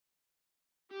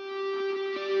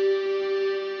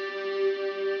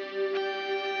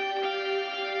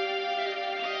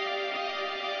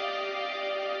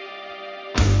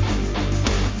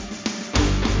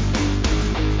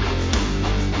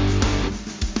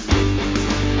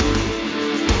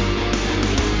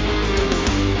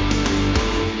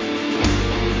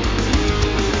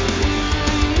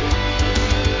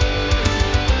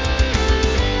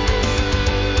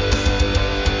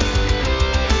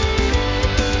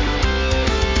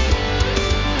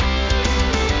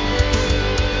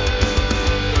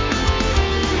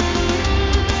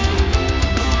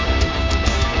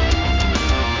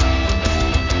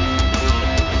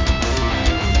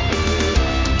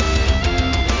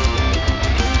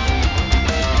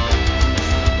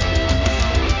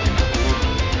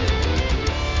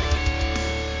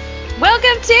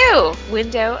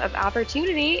Window of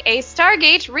Opportunity, a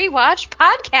Stargate rewatch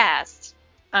podcast.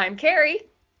 I'm Carrie.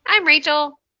 I'm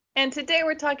Rachel. And today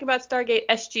we're talking about Stargate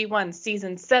SG1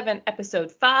 Season 7,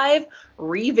 Episode 5,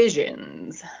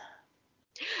 Revisions.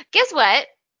 Guess what?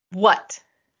 What?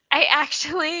 I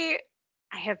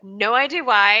have no idea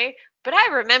why, but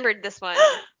I remembered this one.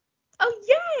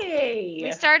 Oh, yay!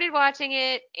 We started watching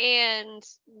it, and,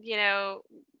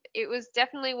 it was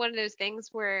definitely one of those things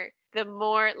where the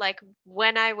more,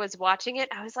 when I was watching it,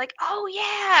 I was like, oh,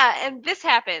 yeah, and this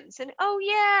happens, and oh,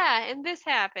 yeah, and this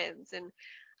happens, and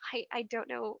I don't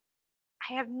know.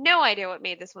 I have no idea what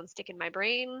made this one stick in my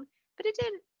brain, but it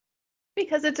did.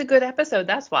 Because it's a good episode,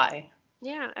 that's why.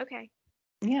 Yeah, okay.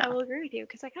 Yeah. I will agree with you,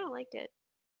 because I kind of liked it.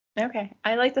 Okay.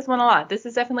 I like this one a lot. This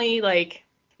is definitely,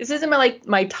 this isn't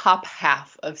my top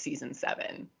half of Season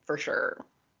 7, for sure.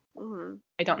 Mm-hmm.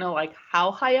 I don't know,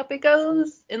 how high up it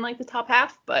goes in, the top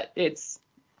half, but it's,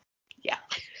 yeah.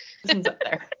 This one's up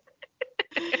there.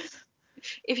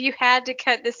 If you had to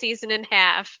cut the season in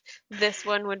half, this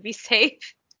one would be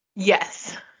safe.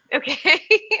 Yes. Okay.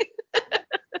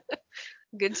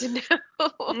 Good to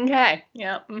know. Okay.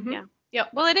 Yeah. Mm-hmm. Yeah. Yep.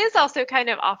 Well, it is also kind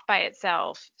of off by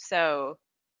itself, so.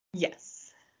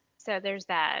 Yes. So there's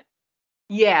that.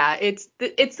 Yeah, it's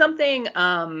something.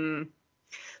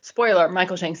 Spoiler: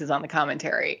 Michael Shanks is on the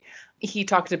commentary. He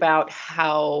talked about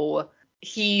how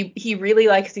he really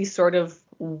likes these sort of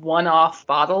one-off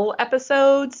bottle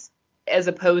episodes as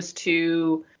opposed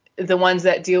to the ones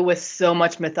that deal with so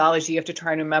much mythology. You have to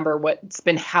try and remember what's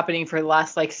been happening for the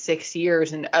last 6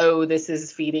 years, and this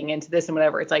is feeding into this and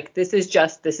whatever. It's this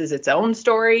is its own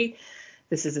story.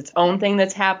 This is its own thing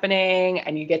that's happening,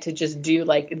 and you get to just do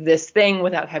this thing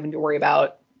without having to worry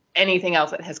about anything else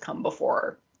that has come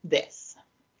before this.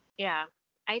 Yeah.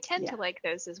 I tend to like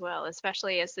those as well,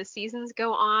 especially as the seasons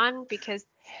go on, because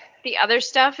the other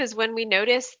stuff is when we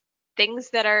notice things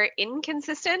that are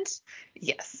inconsistent.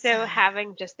 Yes. So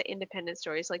having just the independent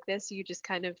stories like this, you just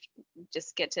kind of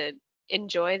just get to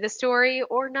enjoy the story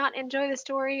or not enjoy the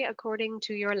story according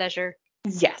to your leisure.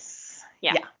 Yes.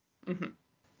 Yeah. Mm-hmm.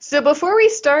 So before we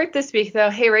start this week, though,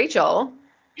 hey, Rachel.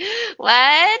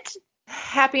 What?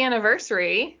 Happy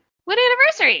anniversary. What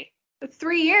anniversary?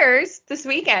 3 years this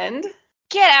weekend.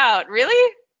 Get out.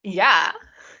 Really? Yeah.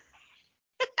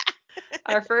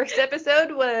 Our first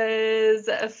episode was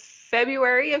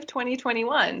February of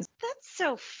 2021. That's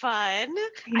so fun.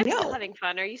 I'm still having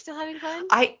fun. Are you still having fun?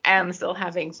 I am still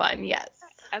having fun, yes.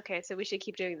 Okay, so we should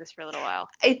keep doing this for a little while.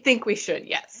 I think we should,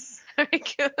 yes. Very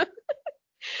good.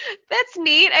 That's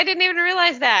neat. I didn't even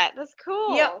realize that. That's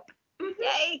cool. Yep. Mm-hmm.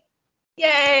 Yay.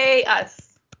 Yay,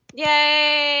 us.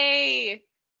 Yay.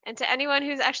 And to anyone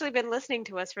who's actually been listening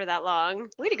to us for that long,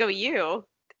 way to go, you.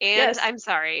 And yes. I'm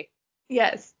sorry.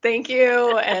 Yes, thank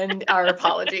you. And our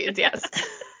apologies, yes.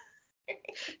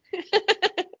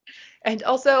 And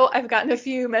also, I've gotten a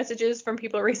few messages from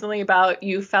people recently about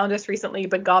you found us recently,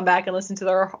 but gone back and listened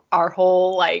to our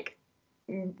whole,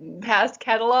 past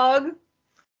catalog.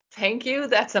 Thank you.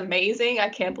 That's amazing. I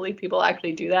can't believe people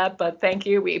actually do that, but thank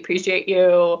you. We appreciate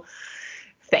you.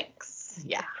 Thanks.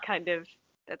 Yeah.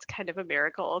 That's kind of a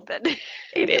miracle that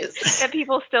it is. that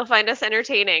people still find us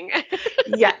entertaining.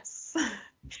 Yes.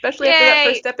 Especially after that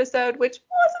first episode, which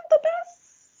wasn't the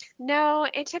best. No,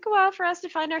 it took a while for us to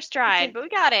find our stride, but we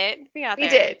got it. We got there. We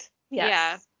did.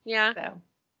 Yes. Yeah. So,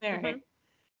 all right.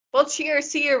 Well, cheers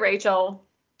to you, Rachel.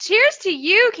 Cheers to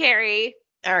you, Carrie.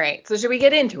 All right. So should we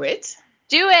get into it?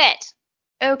 Do it.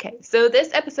 Okay. So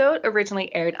this episode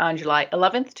originally aired on July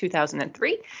 11th,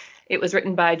 2003. It was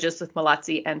written by Joseph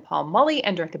Malazzi and Paul Mully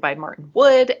and directed by Martin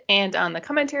Wood. And on the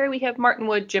commentary, we have Martin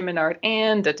Wood, Jim Menard,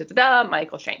 and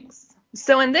Michael Shanks.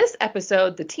 So in this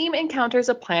episode, the team encounters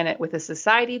a planet with a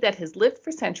society that has lived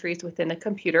for centuries within a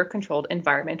computer-controlled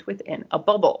environment within a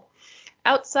bubble.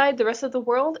 Outside the rest of the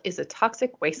world is a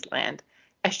toxic wasteland.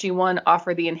 SG1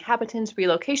 offer the inhabitants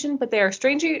relocation, but they are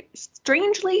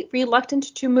strangely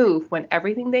reluctant to move when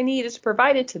everything they need is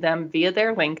provided to them via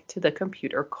their link to the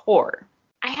computer core.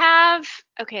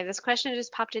 This question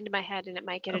just popped into my head and it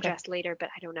might get addressed later, but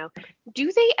I don't know. Okay.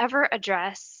 Do they ever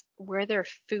address where their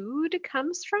food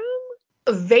comes from?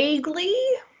 Vaguely.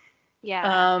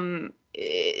 Yeah.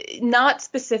 Not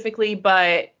specifically,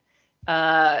 but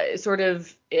sort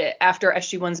of after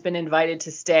SG1's been invited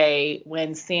to stay,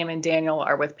 when Sam and Daniel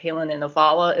are with Palin and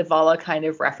Ivala kind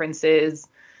of references,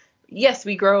 yes,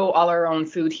 we grow all our own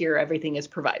food here. Everything is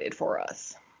provided for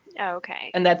us. Oh,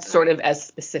 okay. And that's sort of as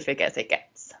specific as it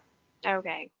gets.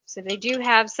 Okay. So they do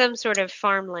have some sort of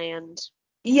farmland.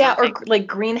 Yeah, something. Or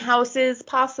greenhouses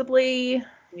possibly.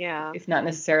 Yeah. If not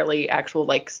necessarily actual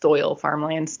soil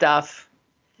farmland stuff.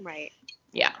 Right.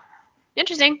 Yeah.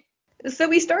 Interesting. So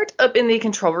we start up in the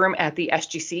control room at the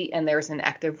SGC, and there's an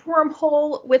active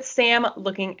wormhole with Sam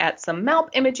looking at some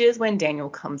MALP images when Daniel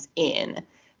comes in.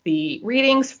 The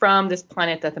readings from this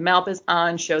planet that the MALP is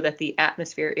on show that the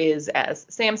atmosphere is, as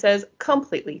Sam says,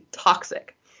 completely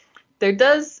toxic. There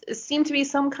does seem to be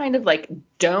some kind of like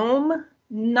dome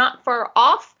not far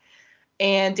off,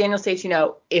 and Daniel states,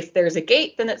 if there's a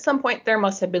gate, then at some point there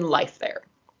must have been life there.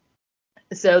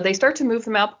 So they start to move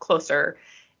the MALP closer,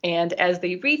 and as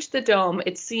they reach the dome,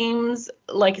 it seems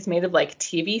like it's made of like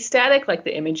TV static, like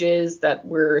the images that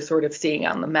we're sort of seeing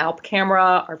on the MALP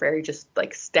camera are very just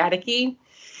like staticky.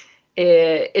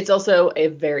 It's also a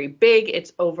very big,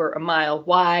 it's over a mile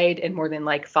wide and more than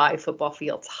like 5 football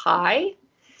fields high.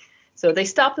 So they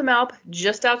stop the MALP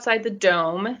just outside the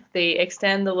dome. They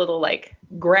extend the little like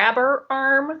grabber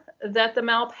arm that the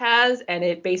MALP has, and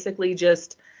it basically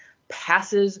just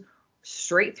passes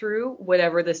straight through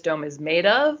whatever this dome is made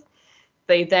of.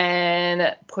 They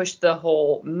then push the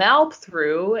whole MALP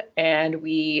through, and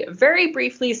we very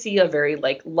briefly see a very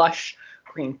like lush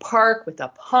green park with a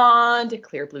pond,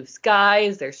 clear blue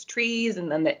skies, there's trees,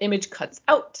 and then the image cuts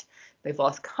out. They've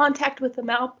lost contact with the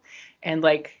MALP, and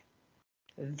like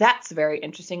that's very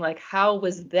interesting. Like, how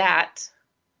was that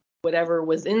whatever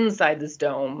was inside this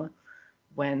dome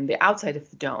when the outside of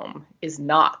the dome is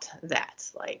not that?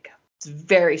 Like, it's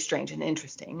very strange and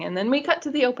interesting. And then we cut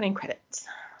to the opening credits.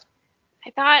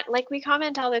 I thought, like, we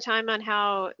comment all the time on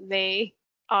how they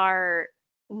are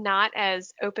not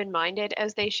as open-minded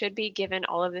as they should be given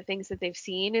all of the things that they've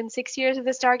seen in 6 years of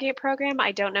the Stargate program.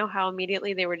 I don't know how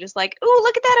immediately they were just like, "Ooh,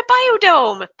 look at that, a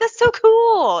biodome! That's so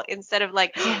cool!" Instead of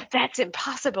like, "That's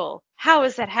impossible. How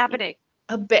is that happening?"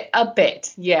 A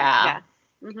bit, yeah. Yeah.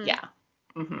 Mm-hmm. Yeah.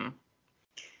 Mm-hmm.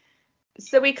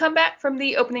 So we come back from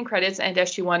the opening credits, and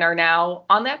SG1 are now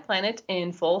on that planet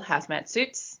in full hazmat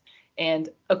suits. And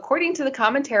according to the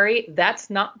commentary, that's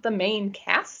not the main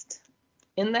cast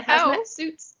in the hazmat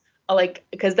suits. Like,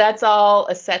 because that's all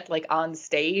a set like on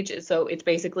stage. So it's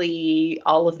basically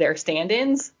all of their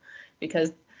stand-ins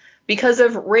because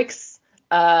of Rick's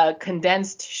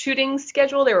condensed shooting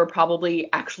schedule, they were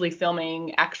probably actually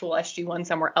filming actual SG1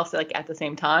 somewhere else like at the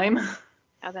same time.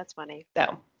 Oh, that's funny.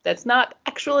 So that's not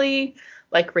actually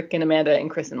like Rick and Amanda and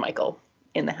Chris and Michael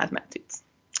in the hazmat suits.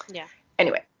 Yeah.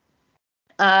 Anyway,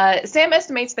 Sam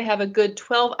estimates they have a good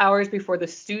 12 hours before the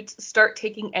suits start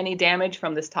taking any damage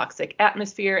from this toxic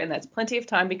atmosphere, and that's plenty of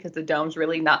time because the dome's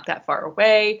really not that far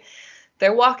away.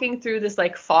 They're walking through this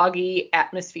like foggy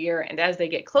atmosphere, and as they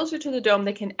get closer to the dome,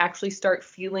 they can actually start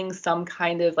feeling some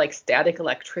kind of like static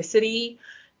electricity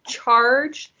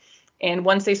charge. And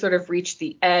once they sort of reach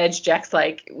the edge, Jack's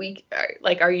like,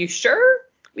 are you sure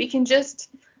we can just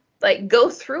like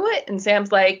go through it? And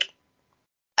Sam's like,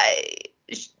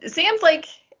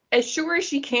 as sure as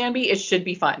she can be, it should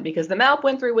be fine because the MALP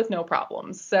went through with no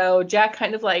problems. So Jack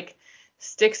kind of like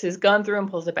sticks his gun through and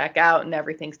pulls it back out, and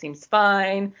everything seems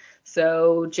fine.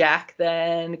 So Jack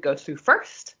then goes through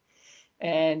first,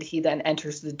 and he then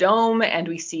enters the dome, and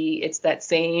we see it's that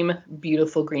same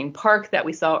beautiful green park that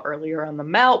we saw earlier on the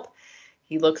MALP.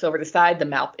 He looks over the side, the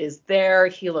MALP is there.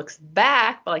 He looks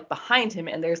back, but like behind him,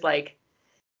 and there's like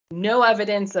no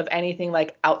evidence of anything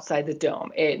like outside the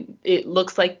dome. It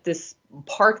looks like this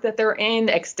park that they're in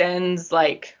extends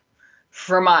like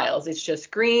for miles. It's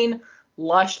just green,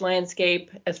 lush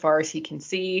landscape as far as he can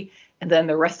see, and then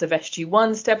the rest of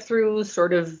SG1 step through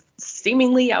sort of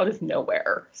seemingly out of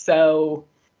nowhere. So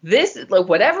this, like,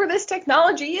 whatever this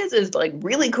technology is like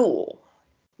really cool.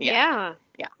 Yeah.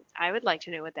 Yeah. I would like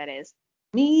to know what that is.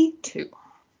 Me too.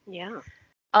 Yeah.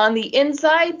 On the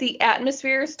inside, the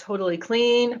atmosphere is totally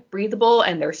clean, breathable,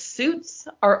 and their suits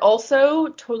are also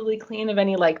totally clean of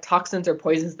any like toxins or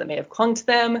poisons that may have clung to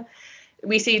them.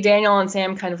 We see Daniel and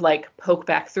Sam kind of like poke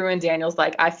back through, and Daniel's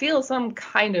like, I feel some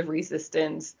kind of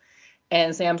resistance.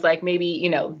 And Sam's like, maybe,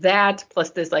 that plus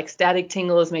this like static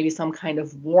tingle is maybe some kind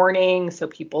of warning so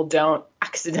people don't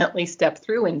accidentally step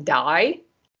through and die.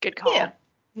 Good call. Yeah,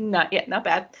 not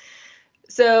bad.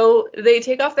 So they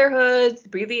take off their hoods,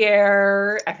 breathe the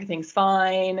air, everything's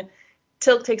fine.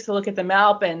 Tilk takes a look at the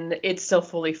MALP, and it's still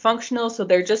fully functional, so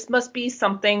there just must be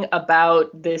something about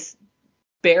this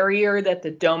barrier that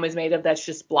the dome is made of that's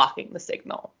just blocking the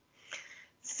signal.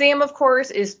 Sam, of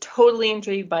course, is totally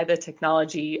intrigued by the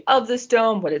technology of this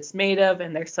dome, what it's made of,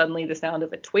 and there's suddenly the sound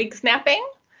of a twig snapping.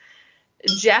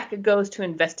 Jack goes to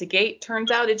investigate. Turns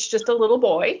out it's just a little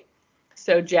boy.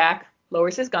 So Jack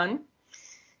lowers his gun.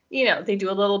 They do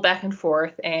a little back and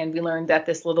forth, and we learn that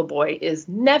this little boy is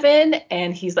Nevin,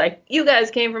 and he's like, you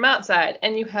guys came from outside,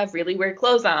 and you have really weird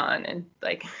clothes on, and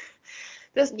like,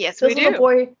 this Yes, we little do.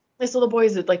 boy, This little boy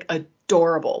is like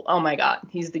adorable. Oh my God,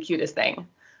 he's the cutest thing.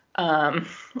 Um,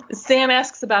 Sam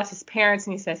asks about his parents,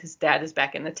 and he says his dad is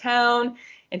back in the town.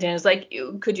 And Dana's like,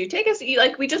 could you take us?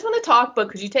 Like, we just want to talk, but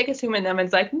could you take us home? And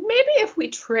Nevin's like, maybe if we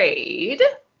trade.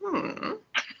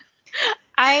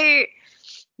 I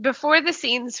Before the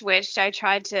scene switched, I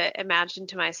tried to imagine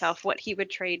to myself what he would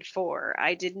trade for.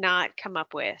 I did not come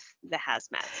up with the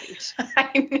hazmat suit.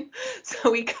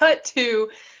 So we cut to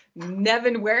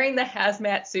Nevin wearing the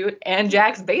hazmat suit and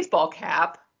Jack's baseball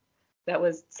cap that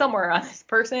was somewhere on his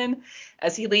person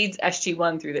as he leads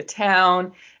SG1 through the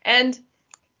town. And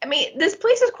I mean, this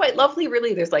place is quite lovely,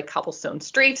 really. There's like cobblestone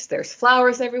streets, there's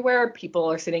flowers everywhere, people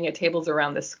are sitting at tables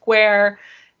around the square.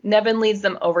 Nevin leads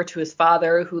them over to his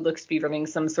father, who looks to be running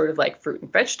some sort of like fruit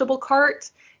and vegetable cart,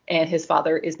 and his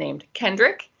father is named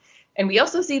Kendrick. And we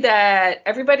also see that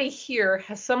everybody here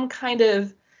has some kind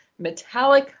of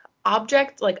metallic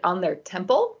object like on their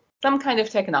temple, some kind of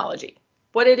technology.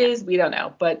 What it is, we don't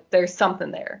know, but there's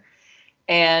something there.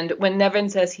 And when Nevin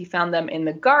says he found them in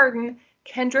the garden,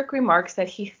 Kendrick remarks that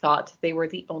he thought they were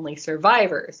the only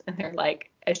survivors. And they're like,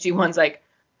 SG1's like,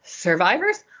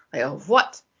 survivors? Like, of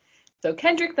what? So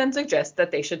Kendrick then suggests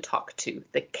that they should talk to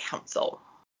the council.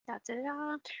 That's it.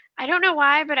 I don't know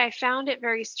why, but I found it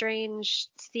very strange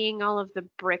seeing all of the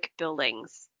brick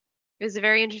buildings. It was a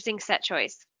very interesting set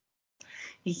choice.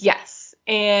 Yes.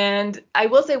 And I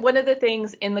will say one of the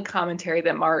things in the commentary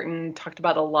that Martin talked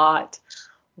about a lot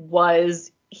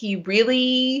was he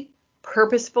really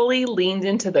purposefully leaned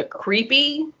into the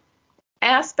creepy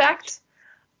aspect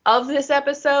of this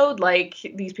episode, like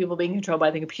these people being controlled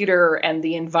by the computer, and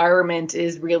the environment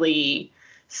is really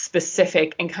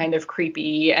specific and kind of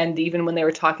creepy. And even when they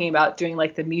were talking about doing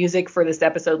like the music for this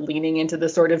episode, leaning into the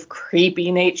sort of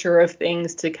creepy nature of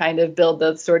things to kind of build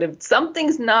the sort of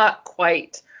something's not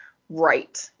quite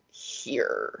right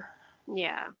here.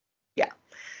 Yeah. Yeah.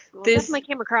 Well, This definitely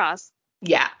came across.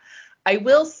 Yeah. I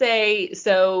will say,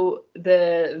 so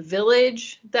the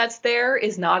village that's there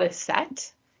is not a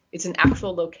set. It's an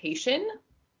actual location.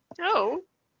 Oh.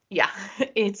 Yeah.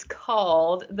 It's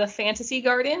called the Fantasy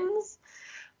Gardens.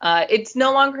 It's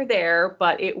no longer there,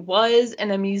 but it was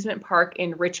an amusement park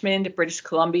in Richmond, British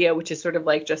Columbia, which is sort of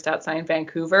like just outside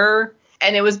Vancouver.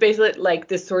 And it was basically like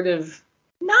this sort of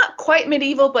not quite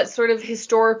medieval, but sort of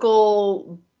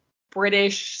historical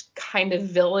British kind of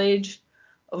village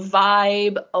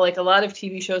vibe. Like a lot of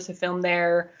TV shows have filmed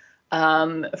there.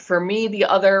 For me, the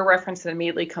other reference that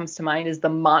immediately comes to mind is the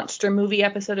monster movie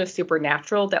episode of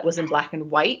Supernatural that was in black and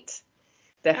white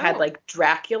that had like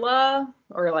Dracula,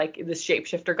 or like this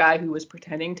shapeshifter guy who was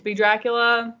pretending to be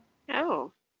Dracula,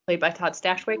 played by Todd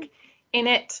Stashwick, in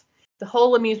it. The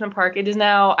whole amusement park, it is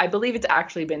now, I believe it's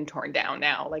actually been torn down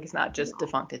now. Like it's not just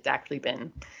defunct, it's actually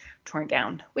been torn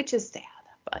down, which is sad.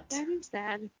 But that is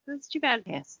sad. That's too bad.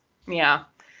 yes. Yeah.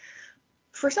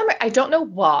 I don't know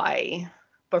why,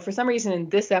 but for some reason in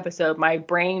this episode, my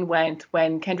brain went,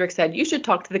 when Kendrick said, you should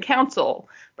talk to the council,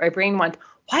 my brain went,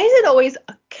 why is it always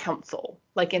a council?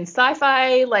 Like in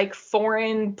sci-fi, like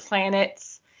foreign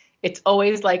planets, it's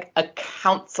always like a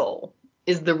council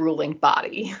is the ruling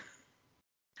body.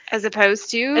 As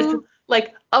opposed to?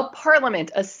 Like a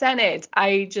parliament, a senate.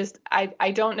 I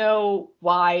don't know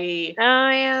why Oh,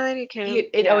 yeah,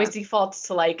 it always defaults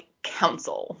to like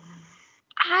council.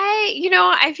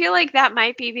 I feel like that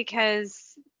might be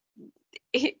because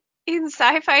in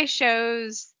sci-fi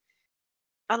shows,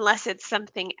 unless it's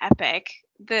something epic,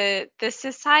 the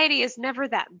society is never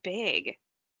that big.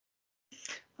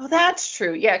 Oh, that's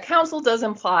true. Yeah, council does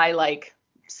imply like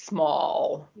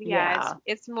small. Yeah, Yeah,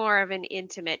 it's more of an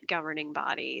intimate governing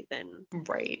body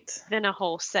right. than a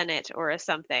whole senate or a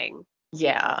something.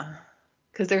 Yeah,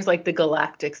 because there's like the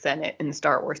Galactic Senate in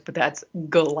Star Wars, but that's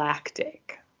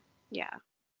galactic. Yeah.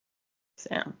 So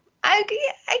I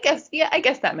guess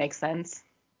that makes sense.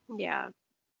 Yeah.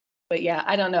 But yeah,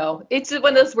 I don't know. It's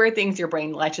one of those weird things your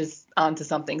brain latches onto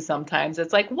something sometimes.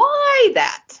 It's like, why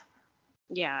that?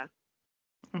 Yeah.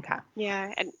 Okay.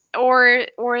 Yeah, and or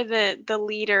the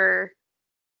leader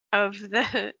of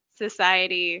the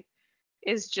society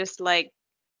is just like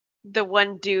the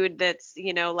one dude that's,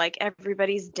 like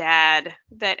everybody's dad,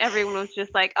 that everyone was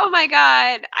just like, "Oh my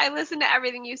God, I listen to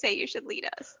everything you say. You should lead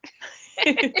us."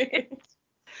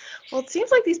 Well, it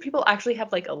seems like these people actually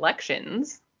have like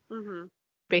elections Hmm.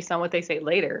 based on what they say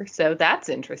later. So that's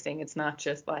interesting. It's not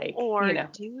just like, Or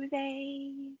do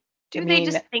they? I Do they mean,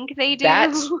 just think they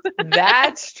that's do?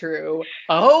 that's true.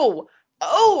 Oh.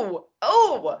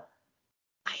 I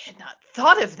had not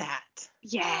thought of that.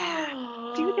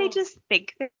 Yeah. Do they just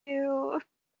think they do?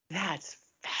 That's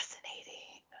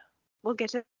fascinating. We'll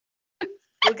get to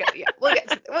we'll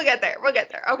get there. We'll get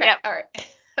there. Okay. Yep. All right.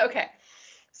 Okay.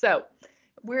 So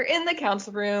we're in the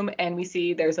council room and we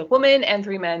see there's a woman and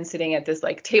 3 men sitting at this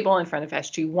like table in front of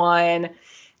SG1.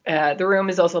 The room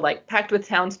is also like packed with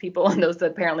townspeople, and those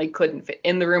that apparently couldn't fit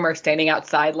in the room are standing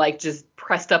outside, like just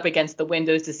pressed up against the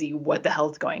windows to see what the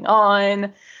hell's going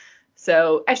on.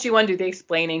 So SG1 do the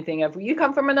explaining thing of, you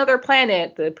come from another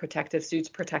planet. The protective suits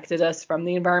protected us from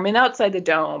the environment outside the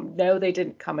dome. No, they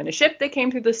didn't come in a ship. They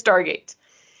came through the Stargate.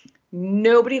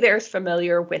 Nobody there is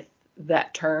familiar with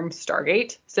that term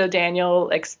Stargate. So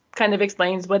Daniel kind of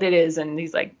explains what it is, and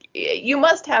he's like, you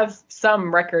must have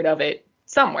some record of it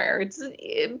somewhere. It's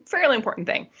a fairly important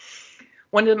thing.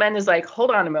 One of the men is like, hold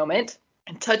on a moment,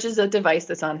 and touches a device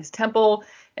that's on his temple,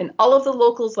 and all of the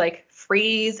locals like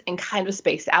freeze and kind of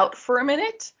space out for a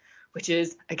minute, which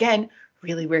is, again,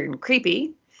 really weird and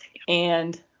creepy.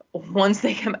 And once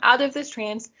they come out of this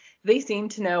trance, they seem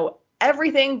to know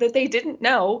everything that they didn't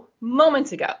know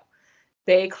moments ago.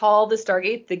 They call the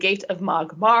Stargate the Gate of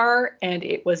Magmar, and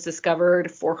it was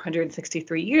discovered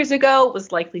 463 years ago,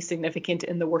 was likely significant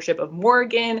in the worship of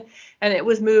Morrigan, and it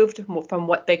was moved from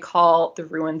what they call the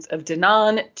ruins of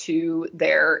Danan to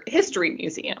their history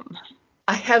museum.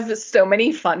 I have so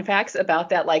many fun facts about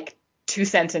that, like 2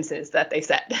 sentences that they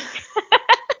said.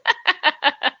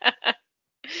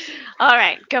 All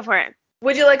right, go for it.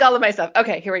 Would you like all of my stuff?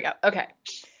 Okay, here we go. Okay.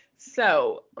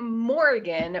 So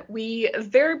Morrigan, we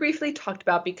very briefly talked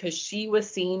about because she was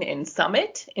seen in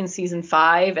Summit in season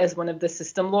 5 as one of the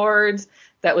system lords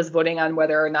that was voting on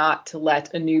whether or not to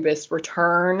let Anubis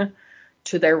return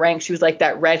to their rank. She was like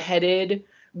that redheaded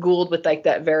Gould with like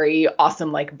that very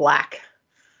awesome like black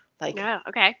like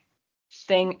okay.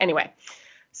 thing. Anyway,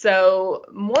 so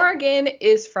Morrigan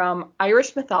is from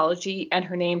Irish mythology, and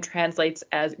her name translates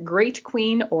as Great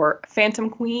Queen or Phantom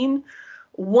Queen.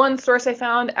 One source I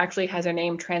found actually has her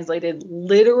name translated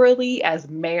literally as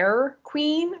Mare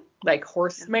Queen, like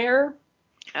horse mare.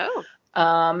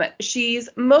 Oh. She's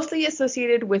mostly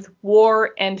associated with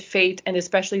war and fate, and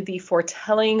especially the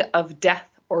foretelling of death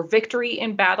or victory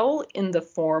in battle in the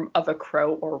form of a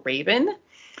crow or raven.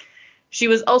 She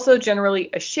was also generally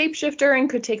a shapeshifter and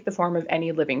could take the form of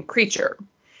any living creature.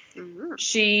 Mm-hmm.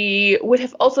 She would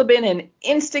have also been an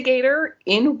instigator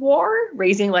in war,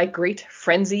 raising like great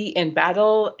frenzy in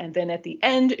battle, and then at the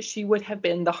end, she would have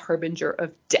been the harbinger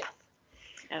of death.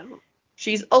 Oh.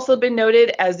 She's also been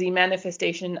noted as the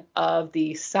manifestation of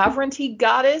the sovereignty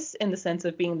goddess in the sense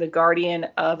of being the guardian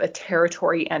of a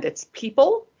territory and its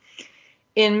people.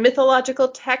 In mythological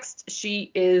text,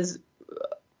 she's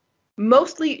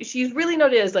really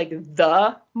noted as like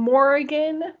the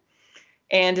Morrigan,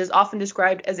 and is often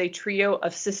described as a trio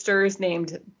of sisters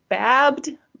named Babbed,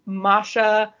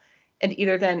 Masha, and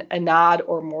either then Anad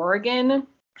or Morrigan.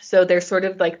 So there's sort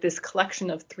of like this collection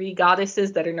of 3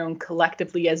 goddesses that are known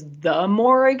collectively as the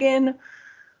Morrigan,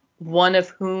 one of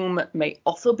whom may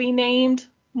also be named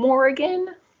Morrigan.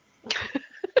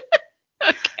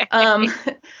 Okay.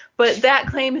 But that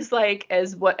claim is like,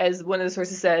 as one of the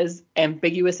sources says,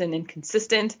 ambiguous and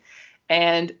inconsistent,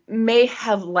 and may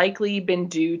have likely been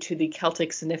due to the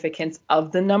Celtic significance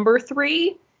of the number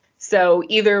 3. So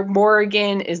either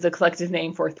Morrigan is the collective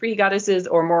name for 3 goddesses,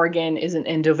 or Morrigan is an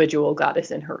individual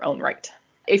goddess in her own right.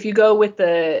 If you go with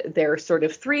their sort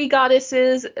of 3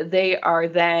 goddesses, they are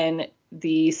then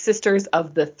the sisters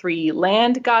of the 3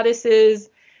 land goddesses,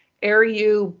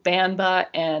 Eriu, Banba,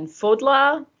 and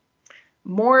Fodla.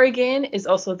 Morrigan is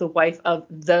also the wife of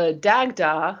the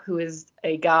Dagda, who is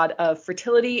a god of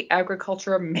fertility,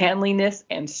 agriculture, manliness,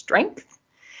 and strength.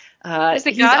 He's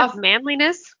the god of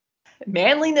manliness?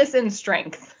 Manliness and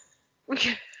strength.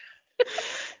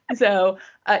 So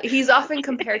he's often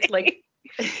compared to like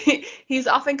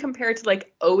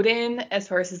Odin as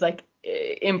far as his like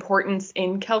importance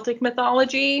in Celtic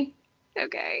mythology.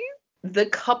 Okay. The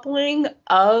coupling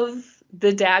of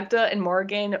the Dagda and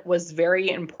Morrigan was very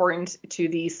important to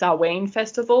the Samhain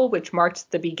festival, which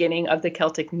marked the beginning of the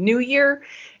Celtic New Year.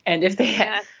 And if they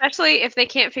especially if they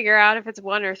can't figure out if it's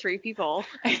 1 or 3 people.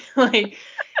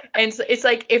 And so it's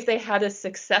like if they had a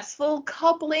successful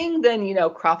coupling, then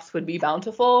crops would be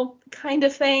bountiful, kind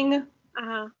of thing.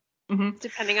 Uh-huh. Mm-hmm.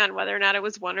 Depending on whether or not it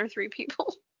was 1 or 3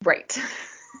 people. Right.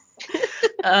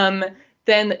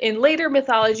 Then in later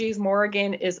mythologies,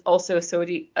 Morrigan is also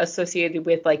associated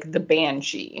with like the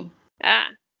Banshee. Ah.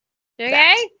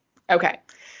 Okay. Okay.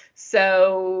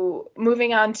 So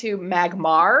moving on to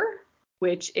Magmar,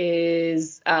 which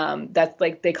is that's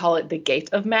like they call it the Gate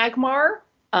of Magmar.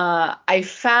 I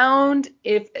found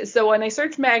when I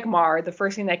searched Magmar, the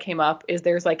first thing that came up is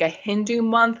there's like a Hindu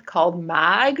month called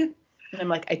Mag, and I'm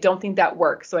like, I don't think that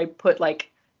works. So I put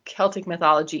like Celtic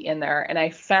mythology in there, and I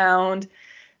found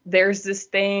there's this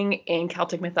thing in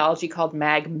Celtic mythology called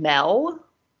Mag Mell,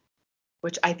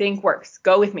 which I think works.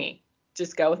 Go with me.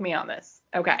 Just go with me on this.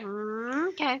 Okay.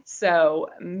 Okay. So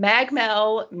Mag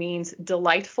Mell means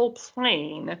delightful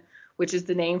plain, which is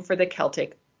the name for the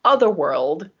Celtic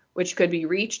otherworld, which could be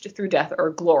reached through death or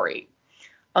glory.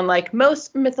 Unlike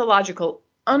most mythological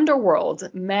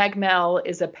underworlds, Mag Mell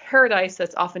is a paradise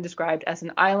that's often described as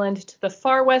an island to the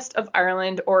far west of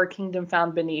Ireland or a kingdom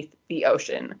found beneath the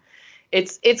ocean.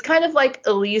 It's kind of like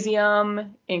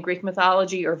Elysium in Greek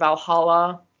mythology or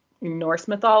Valhalla in Norse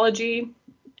mythology,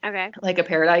 Okay. like a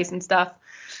paradise and stuff.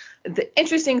 The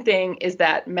interesting thing is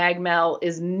that Mag Mell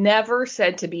is never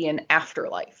said to be an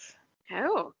afterlife.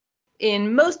 Oh.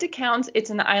 In most accounts, it's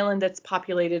an island that's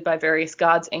populated by various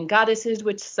gods and goddesses,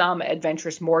 which some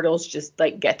adventurous mortals just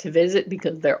like get to visit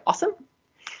because they're awesome.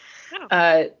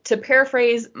 To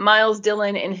paraphrase Miles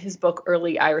Dillon in his book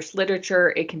Early Irish Literature,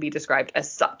 it can be described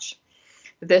as such.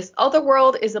 This other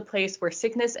world is a place where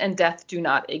sickness and death do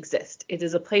not exist. It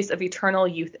is a place of eternal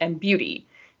youth and beauty.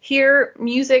 Here,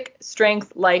 music,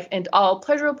 strength, life, and all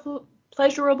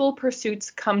pleasurable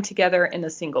pursuits come together in a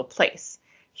single place.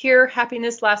 Here,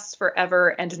 happiness lasts forever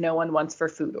and no one wants for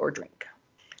food or drink.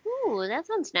 Ooh, that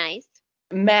sounds nice.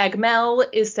 Mag Mell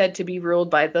is said to be ruled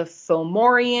by the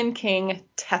Fomorian king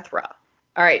Tethra.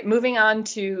 All right, moving on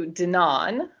to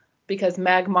Dinan, because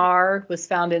Magmar was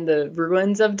found in the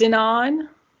ruins of Dinan.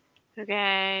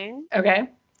 Okay. Okay,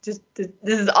 just this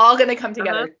is all going to come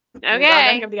together. Okay. This is all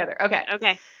going to come together. Okay.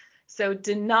 Okay. So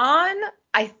Dinan,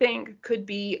 I think, could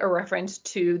be a reference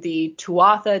to the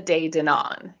Tuatha De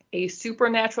Danann, a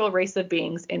supernatural race of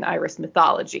beings in Irish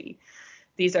mythology.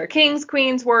 These are kings,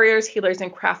 queens, warriors, healers,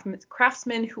 and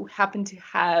craftsmen who happen to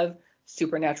have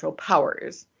supernatural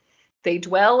powers. They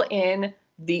dwell in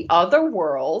the other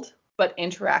world, but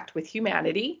interact with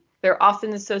humanity. They're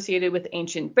often associated with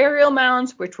ancient burial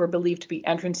mounds, which were believed to be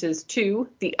entrances to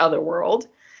the other world.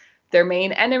 Their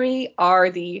main enemy are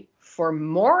the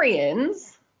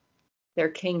Fomorians. Their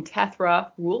king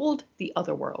Tethra ruled the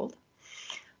other world.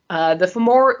 The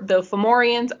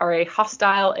Fomorians are a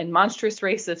hostile and monstrous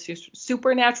race of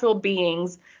supernatural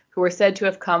beings who are said to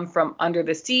have come from under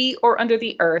the sea or under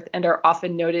the earth and are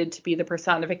often noted to be the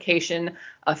personification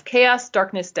of chaos,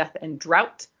 darkness, death, and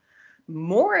drought.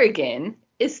 Morrigan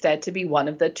is said to be one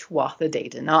of the Tuatha De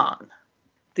Danann.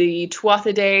 The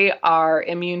Tuatha De are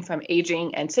immune from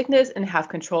aging and sickness and have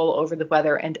control over the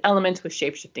weather and elements with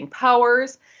shape-shifting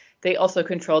powers. They also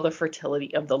control the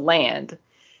fertility of the land.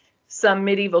 Some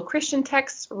medieval Christian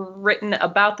texts written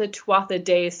about the Tuatha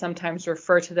De sometimes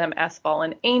refer to them as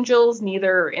fallen angels,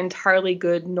 neither entirely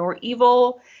good nor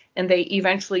evil, and they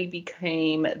eventually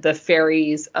became the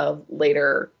fairies of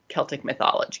later Celtic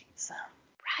mythologies.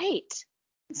 Right.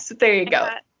 So there you go.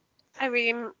 I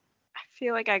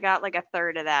feel like I got like a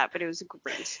third of that, but it was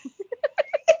great.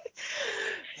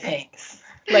 Thanks.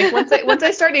 Like once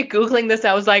I started Googling this,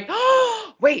 I was like,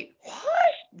 oh, wait, what?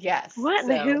 Yes. What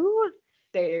and who?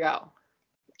 There you go.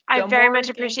 I So very much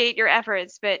Morrigan, appreciate your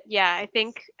efforts, but yeah, I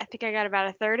think I got about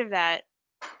a third of that.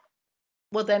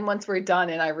 well, then once we're done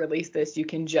and I release this, you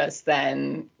can just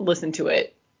then listen to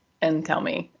it and tell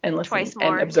me and listen Twice and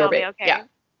more, and absorb I'll be it. okay. Yeah.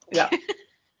 Yeah.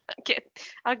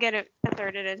 I'll get it a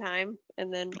third at a time,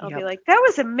 and then I'll be Yep. like, that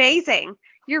was amazing.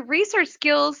 Your research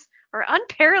skills are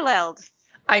unparalleled.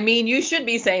 I mean, you should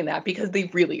be saying that because they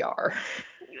really are.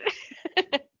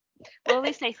 Well, at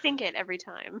least I think it every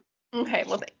time. Okay,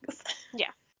 well, thanks. Yeah.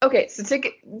 Okay, so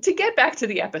to get back to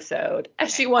the episode,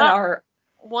 Okay. Well, SG1R.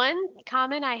 one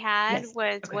comment I had Yes.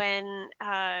 was Okay. when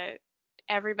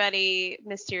everybody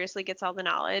mysteriously gets all the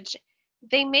knowledge.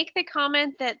 They make the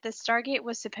comment that the Stargate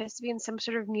was supposed to be in some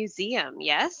sort of museum,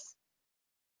 yes?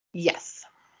 Yes.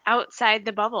 Outside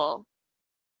the bubble.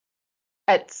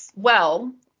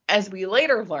 Well, as we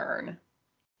later learn,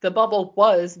 the bubble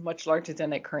was much larger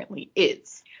than it currently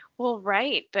is. Well,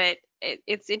 right, but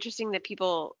it's interesting that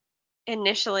people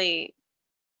initially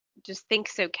just think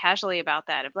so casually about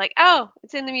that of like, oh,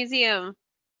 it's in the museum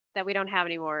that we don't have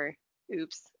anymore.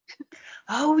 Oops.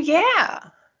 Oh, yeah.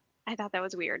 I thought that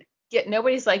was weird. Yet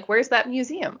nobody's like, where's that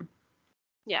museum?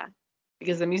 Yeah,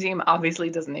 Because the museum obviously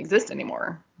doesn't exist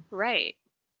anymore. right.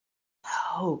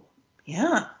 Oh,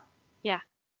 yeah. Yeah,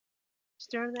 just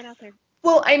throwing that out there.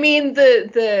 Well, I mean,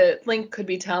 the link could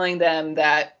be telling them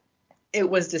that it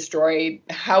was destroyed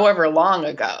however long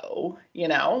ago, you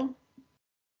know?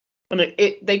 And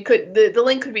the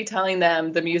link could be telling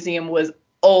them the museum was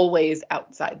always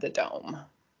outside the dome.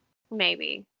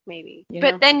 Maybe. You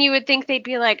But know? then you would think they'd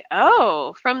be like,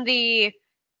 oh, from the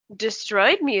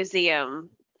destroyed museum,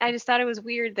 I just thought it was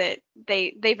weird that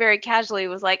they very casually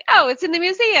was like, oh, it's in the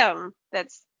museum.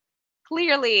 That's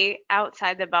clearly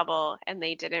outside the bubble, and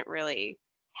they didn't really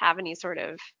have any sort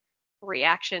of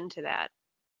reaction to that.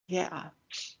 Yeah.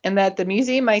 And that the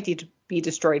museum might be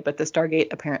destroyed, but the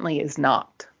Stargate apparently is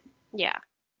not Yeah,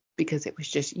 because it was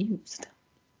just used.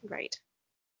 right.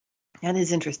 That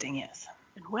is interesting, yes.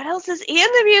 And what else is in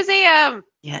the museum?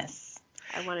 Yes.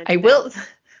 I wanted I to know. will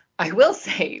I will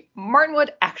say Martin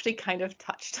Wood actually kind of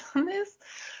touched on this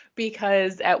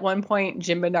because at one point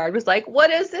Jim Bernard was like, "What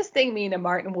does this thing mean?" And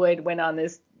Martin Wood went on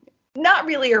this, not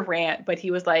really a rant, but he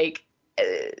was like,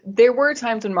 there were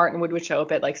times when Martin Wood would show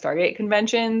up at like Stargate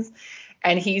conventions,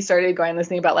 and he started going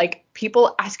listening about like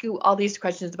people ask you all these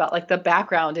questions about like the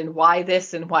background and why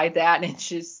this and why that, and it's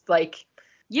just like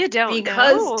You don't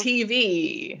because know.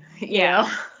 TV, you Yeah, know.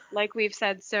 like we've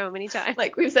said so many times.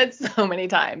 Like we've said so many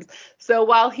times. So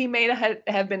while he may not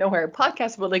have been aware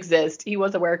podcasts will exist, he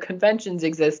was aware conventions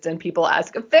exist and people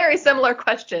ask very similar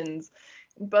questions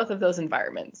in both of those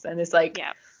environments. And it's like,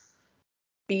 Yeah,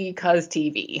 because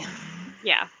TV.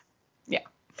 yeah. Yeah.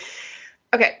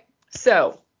 Okay.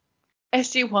 So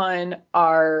SG1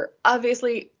 are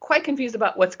obviously quite confused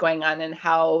about what's going on and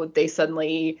how they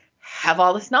suddenly have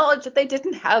all this knowledge that they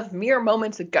didn't have mere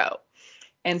moments ago.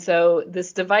 And so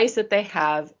this device that they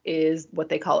have is what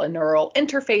they call a neural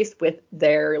interface with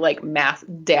their like math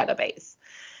database.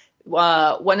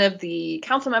 One of the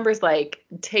council members like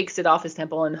takes it off his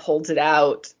temple and holds it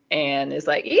out and is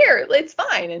like, "Here, it's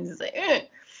fine." And is like,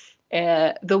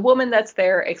 "Eh." The woman that's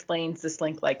there explains this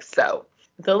link like so.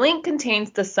 The link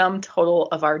contains the sum total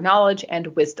of our knowledge and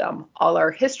wisdom, all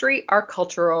our history, our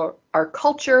culture,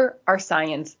 our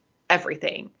science,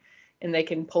 everything. And they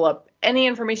can pull up any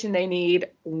information they need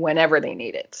whenever they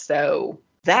need it. So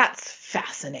that's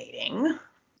fascinating.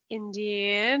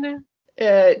 Indeed.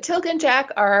 Tilk and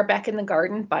Jack are back in the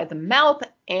garden by the Malp,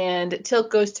 and Tilk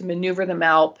goes to maneuver the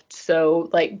Malp. So,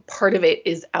 like, part of it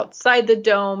is outside the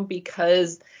dome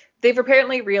because they've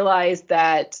apparently realized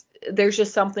that there's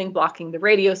just something blocking the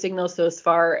radio signal. So,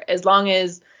 as long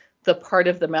as the part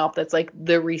of the Malp that's like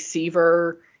the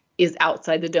receiver is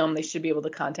outside the dome, they should be able to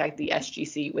contact the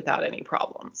SGC without any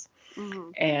problems.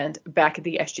 Mm-hmm. And back at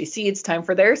the SGC, it's time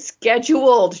for their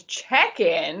scheduled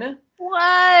check-in.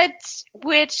 What?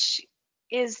 Which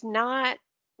is not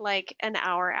like an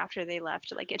hour after they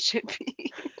left, like it should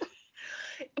be.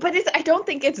 But I don't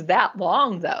think it's that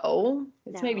long though.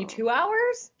 It's maybe No. 2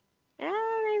 hours.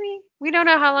 Maybe. We don't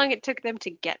know how long it took them to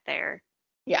get there.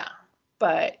 Yeah.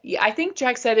 But yeah, I think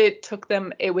Jack said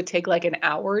it would take like an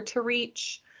hour to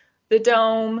reach the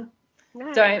dome. So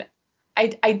Nice.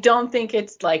 I don't think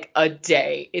it's like a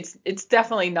day. It's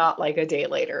definitely not like a day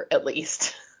later, at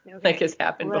least, like Okay. has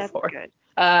happened Well, that's before.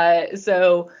 good.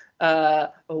 So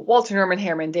Walter Norman,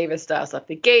 Harriman Davis Styles left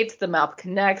the gates. The map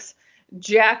connects.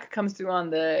 Jack comes through on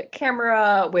the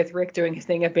camera with Rick doing his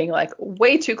thing of being like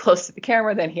way too close to the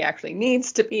camera than he actually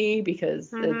needs to be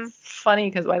because Mm-hmm. it's funny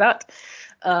because why not?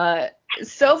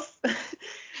 So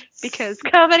Because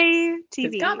comedy, it's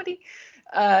TV. comedy.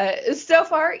 So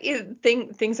far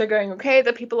things are going okay.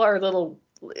 The people are a little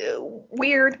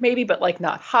weird maybe, but like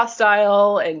not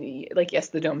hostile, and like yes,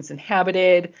 the dome is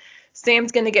inhabited.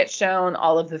 Sam's going to get shown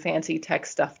all of the fancy tech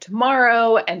stuff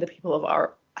tomorrow, and the people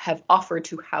have offered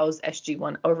to house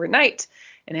SG1 overnight.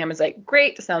 And Hammond's like,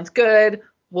 great, sounds good.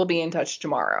 We'll be in touch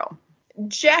tomorrow.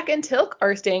 Jack and Tilk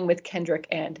are staying with Kendrick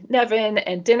and Nevin,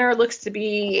 and dinner looks to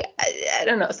be, I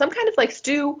don't know, some kind of like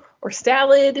stew or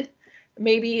salad.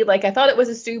 Maybe like I thought it was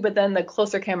a stew, but then the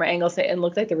closer camera angles it and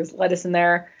looked like there was lettuce in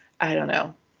there. I don't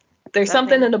know. There's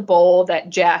something in a bowl that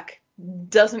Jack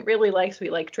doesn't really like, so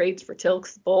he like trades for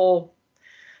Tilk's bowl.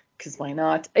 Because why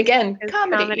not? Again, Because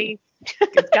comedy. comedy.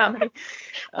 Because comedy.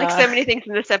 Like so many things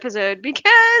in this episode.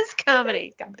 Because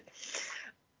comedy. Comedy.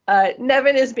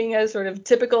 Nevin is being a sort of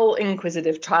typical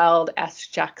inquisitive child, asks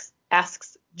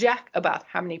Jack about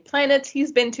how many planets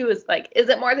he's been to. Is like, is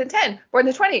it more than 10, more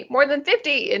than 20, more than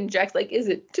 50? And Jack's like, is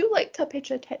it too late to pitch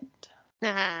a tent?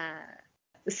 Ah.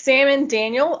 Sam and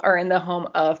Daniel are in the home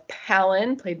of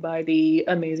Palin, played by the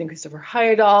amazing Christopher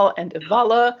Heyerdahl, and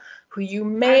Ivala, who you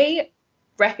may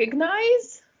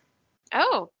recognize.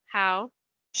 Oh, how?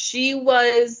 She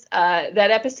was that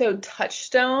episode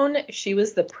Touchstone. She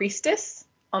was the priestess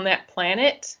on that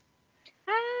planet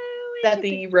that I think the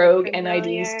this looks rogue NID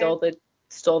familiar.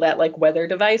 stole that like weather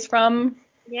device from.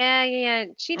 Yeah.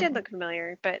 She did Mhm. look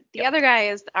familiar, but the Yep. other guy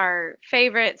is our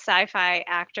favorite sci-fi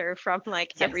actor from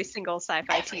like Yes. every single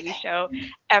sci-fi TV Everything. show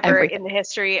ever in Everything. the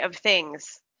history of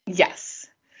things. Yes.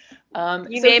 You So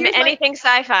name here's my anything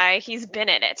sci-fi, he's been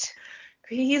in it.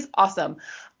 He's awesome.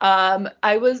 One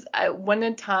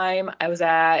time I was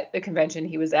at the convention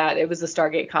he was at. It was the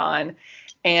Stargate Con,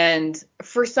 and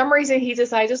for some reason he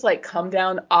decided to just like come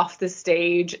down off the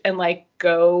stage and like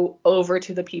go over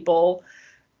to the people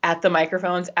at the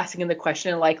microphones asking the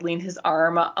question and like lean his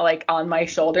arm like on my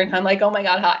shoulder, and I'm like, oh my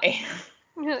god, hi.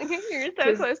 You're so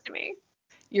Because close to me.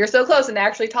 you're so close and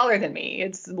actually taller than me.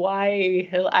 It's why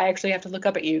I actually have to look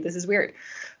up at you. This is weird.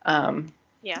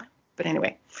 Yeah. But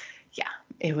anyway, yeah,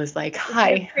 it was like, Is he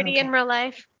hi. pretty in Okay. real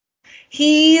life?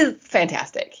 He's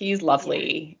fantastic. He's Yeah.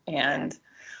 lovely. Yeah. And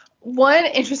one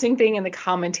interesting thing in the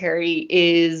commentary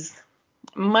is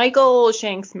Michael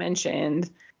Shanks mentioned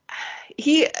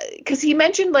because he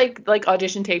mentioned like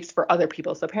audition tapes for other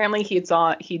people. So apparently he'd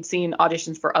seen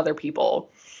auditions for other people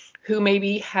who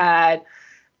maybe had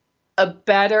a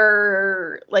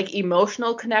better like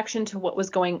emotional connection to what was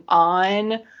going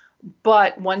on.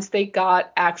 But once they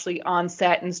got actually on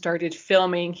set and started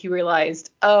filming, he realized,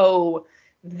 oh,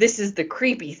 this is the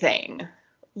creepy thing.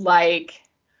 Like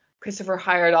Christopher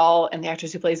Heyerdahl and the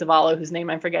actress who plays Zavala, whose name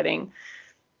I'm forgetting,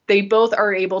 they both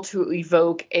are able to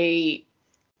evoke a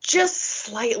just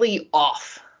slightly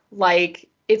off. Like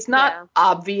it's not Yeah.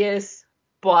 obvious,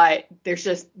 but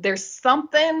there's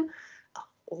something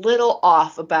little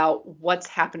off about what's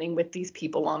happening with these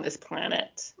people on this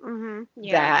planet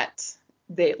Yeah. that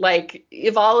they like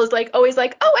Ival is like always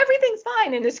like, oh, everything's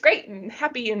fine and it's great and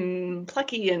happy and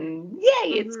plucky and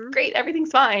yay, it's Mhm. great,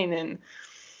 everything's fine. And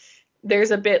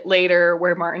there's a bit later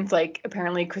where Martin's like,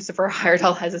 apparently Christopher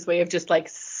Heyerdahl has this way of just like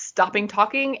stopping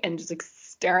talking and just like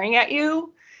staring at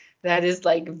you. That is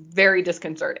like very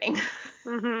disconcerting.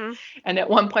 Mhm. And at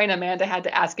one point, Amanda had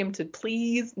to ask him to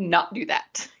please not do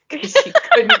that because she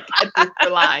couldn't get through her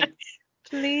line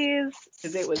Please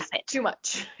because it stop was it. too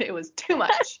much. It was too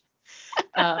much.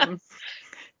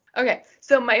 Okay,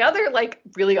 so my other like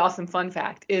really awesome fun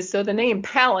fact is so the name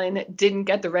Palin didn't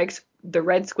get the red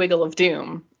squiggle of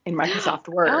doom in Microsoft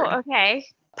Word. Oh, okay.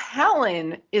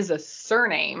 Palin is a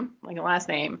surname, like a last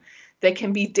name, that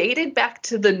can be dated back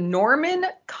to the Norman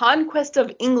conquest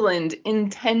of England in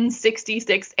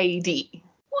 1066 AD.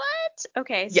 What?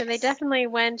 Okay, so they Yes. definitely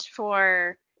went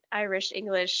for Irish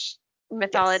English Yes.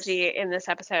 mythology in this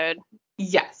episode.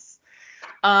 Yes.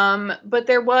 But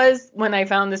there was when I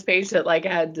found this page that like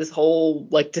had this whole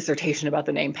like dissertation about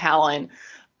the name Palin.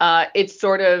 It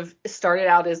sort of started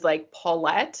out as like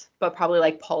Paulette, but probably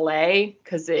like Paulet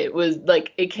because it was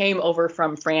like it came over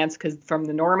from France because from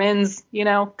the Normans,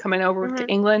 coming over to Mhm.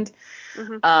 England.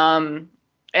 Mhm. Um,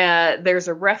 there's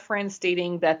a reference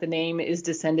stating that the name is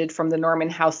descended from the Norman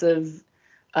house of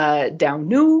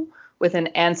Downeux, with an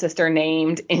ancestor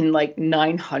named in like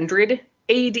 900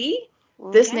 AD.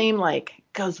 This Okay. name like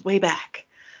goes way back.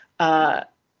 Uh,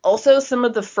 Also, some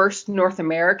of the first North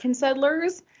American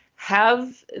settlers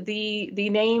have the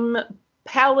name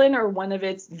Palin or one of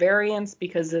its variants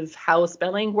because of how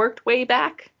spelling worked way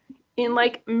back in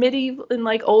like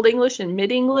Old English and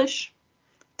Mid English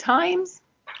times.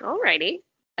 Alrighty.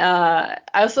 I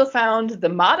also found the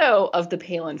motto of the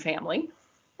Palin family: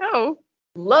 Oh,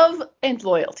 love and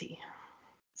loyalty.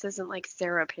 this isn't like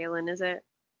Sarah Palin, is it?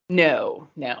 No,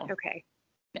 no, Okay.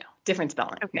 no. Different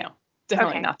spelling. Okay. No,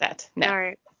 definitely Okay. not that. No. All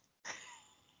right.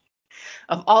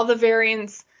 Of all the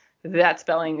variants, that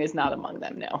spelling is not among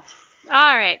them. No.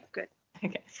 All right. Good.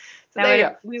 Okay. So That there would you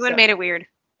have go. we would have So made it weird.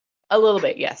 a little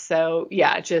bit, yes. So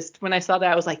yeah, just when I saw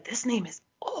that, I was like, this name is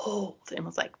old, and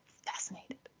was like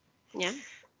fascinated. Yeah. So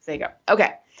there you go.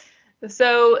 Okay.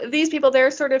 So these people, they're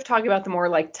sort of talking about the more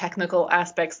like technical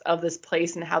aspects of this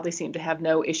place and how they seem to have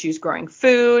no issues growing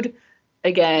food.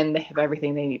 Again, they have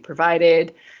everything they need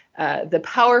provided. The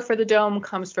power for the dome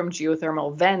comes from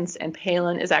geothermal vents, and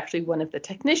Palin is actually one of the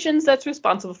technicians that's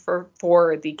responsible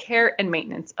for the care and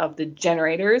maintenance of the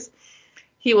generators.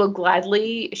 He will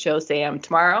gladly show Sam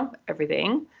tomorrow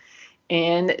everything.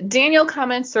 And Daniel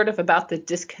comments sort of about the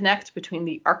disconnect between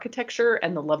the architecture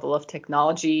and the level of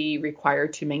technology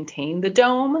required to maintain the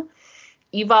dome.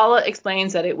 Ivala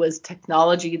explains that it was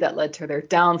technology that led to their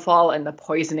downfall and the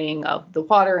poisoning of the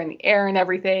water and the air and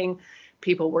everything.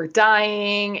 People were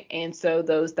dying, and so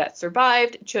those that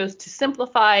survived chose to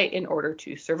simplify in order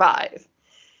to survive.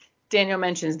 Daniel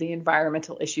mentions the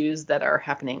environmental issues that are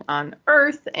happening on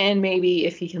Earth, and maybe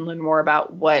if he can learn more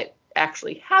about what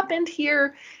actually happened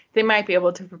here, they might be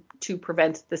able to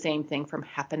prevent the same thing from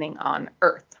happening on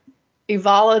Earth.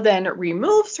 Ivala then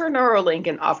removes her Neuralink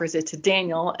and offers it to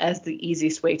Daniel as the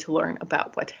easiest way to learn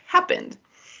about what happened.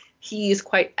 He's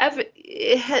quite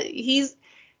he's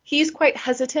He's quite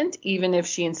hesitant, even if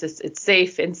she insists it's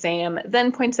safe, and Sam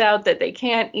then points out that they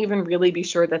can't even really be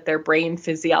sure that their brain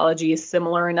physiology is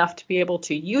similar enough to be able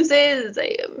to use it.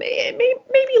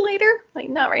 Maybe later, like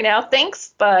not right now,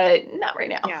 thanks, but not right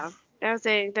now. Yeah.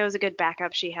 That was a good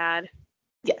backup she had.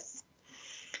 Yes.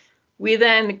 We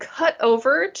then cut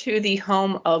over to the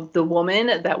home of the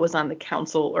woman that was on the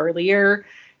council earlier.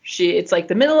 It's like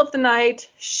the middle of the night.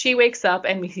 She wakes up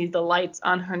and we see the lights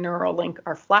on her Neuralink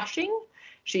are flashing.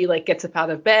 She like gets up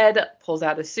out of bed, pulls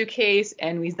out a suitcase,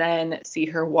 and we then see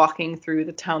her walking through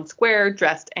the town square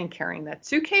dressed and carrying that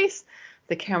suitcase.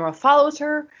 The camera follows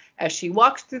her as she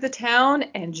walks through the town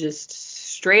and just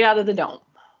straight out of the dome.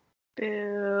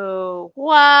 Boo.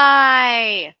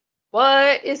 Why?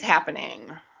 What is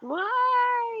happening?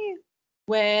 Why?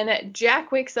 When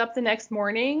Jack wakes up the next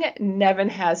morning, Nevin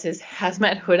has his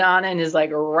hazmat hood on and is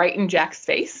like right in Jack's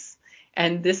face.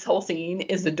 And this whole scene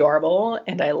is adorable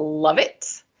and I love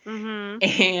it.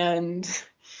 Mm-hmm. And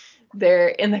they're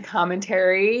in the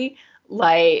commentary,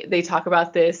 like they talk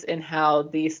about this and how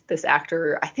this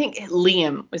actor, I think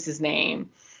Liam was his name,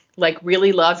 like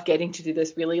really loved getting to do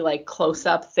this really like close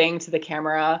up thing to the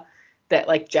camera that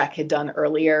like Jack had done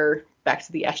earlier back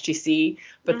to the SGC,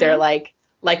 but they're like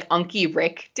Unky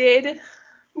Rick did.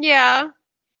 Yeah.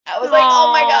 I was like,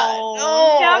 oh my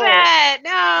Stop god, it.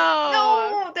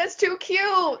 No. no, that's too cute.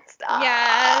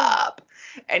 Yes. Stop.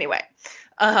 Anyway,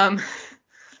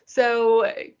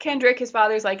 so Kendrick, his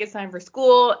father's like, it's time for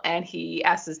school, and he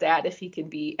asks his dad if he can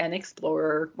be an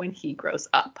explorer when he grows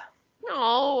up.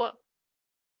 No.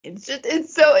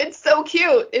 It's so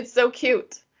cute. It's so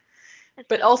cute.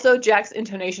 But also Jack's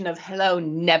intonation of hello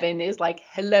Nevin is like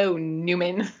hello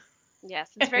Newman.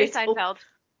 Yes, it's very Seinfeld.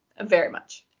 Very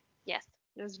much. Yes,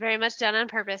 it was very much done on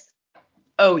purpose.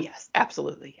 Oh yes,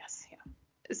 absolutely yes. Yeah.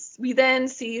 We then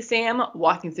see Sam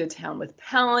walking through town with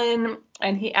Palin,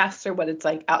 and he asks her what it's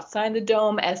like outside the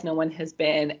dome, as no one has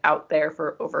been out there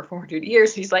for over 400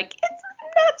 years. He's like,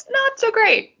 that's not so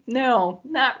great. No,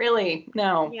 not really.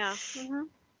 No. Yeah.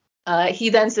 Mm-hmm. He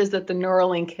then says that the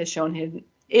Neuralink has shown him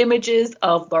images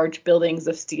of large buildings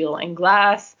of steel and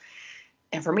glass.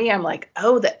 And for me, I'm like,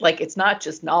 oh, that like it's not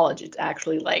just knowledge, it's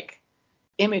actually like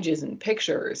images and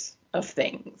pictures of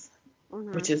things,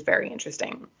 which is very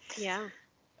interesting. Yeah.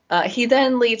 He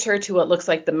then leads her to what looks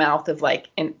like the mouth of like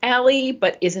an alley,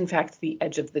 but is in fact the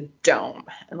edge of the dome.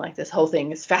 And like this whole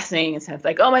thing is fascinating and sounds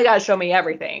like, oh my God, show me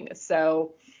everything.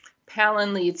 So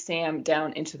Palin leads Sam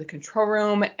down into the control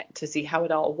room to see how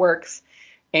it all works.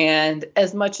 And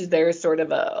as much as there's sort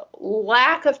of a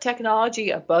lack of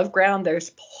technology above ground,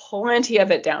 there's plenty of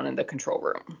it down in the control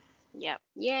room. Yep.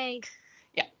 Yay.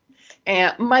 Yeah.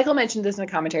 And Michael mentioned this in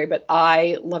the commentary, but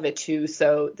I love it too.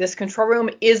 So this control room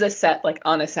is a set like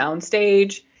on a sound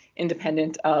stage,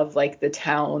 independent of like the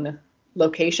town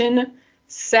location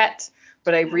set.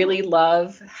 But I really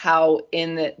love how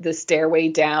in the stairway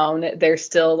down, there's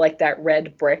still like that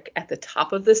red brick at the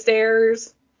top of the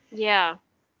stairs. Yeah.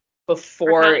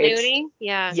 Before it's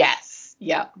Yeah. yes,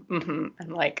 yeah,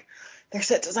 and like their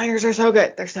set designers are so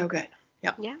good. They're so good.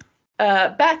 Yeah. Yeah.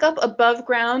 Back up above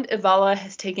ground, Ivala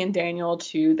has taken Daniel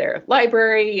to their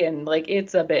library, and like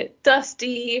it's a bit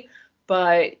dusty,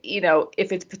 but you know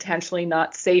if it's potentially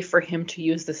not safe for him to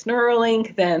use this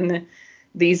Neuralink, then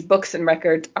these books and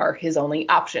records are his only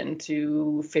option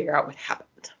to figure out what happened.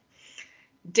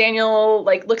 Daniel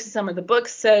like looks at some of the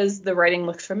books, says the writing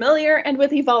looks familiar, and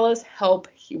with Ivala's help,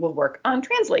 he will work on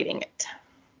translating it.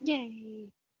 Yay.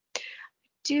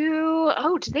 Do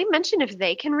they mention if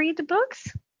they can read the books?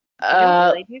 They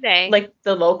don't really, do they? Like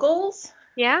the locals?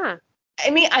 Yeah.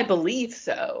 I mean, I believe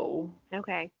so.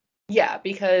 Okay. Yeah,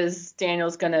 because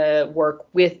Daniel's gonna work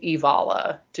with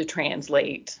Ivala to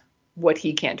translate what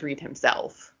he can't read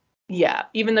himself. Yeah,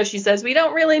 even though she says we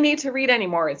don't really need to read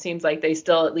anymore, it seems like they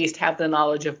still at least have the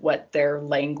knowledge of what their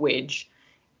language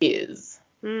is.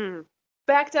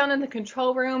 Back down in the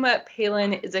control room,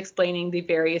 Palin is explaining the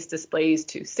various displays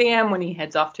to Sam when he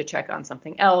heads off to check on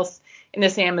something else. And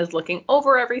as Sam is looking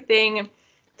over everything,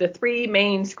 the three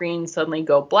main screens suddenly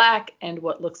go black and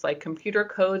what looks like computer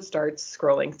code starts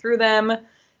scrolling through them.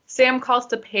 Sam calls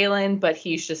to Palin, but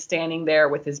he's just standing there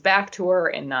with his back to her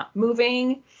and not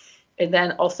moving. And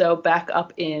then also back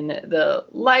up in the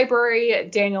library,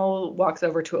 Daniel walks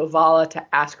over to Ivala to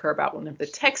ask her about one of the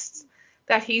texts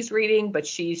that he's reading, but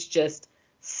she's just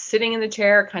sitting in the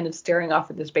chair, kind of staring off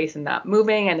into space and not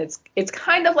moving. And it's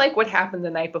kind of like what happened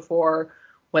the night before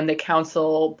when the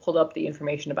council pulled up the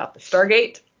information about the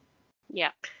Stargate.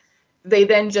 Yeah. They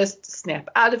then just snap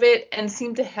out of it and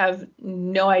seem to have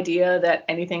no idea that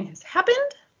anything has happened,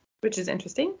 which is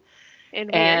interesting.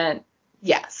 And weird. And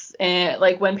Yes. And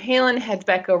like when Palin heads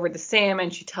back over to Sam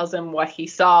and she tells him what he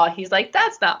saw, he's like,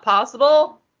 that's not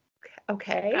possible.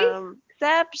 Okay.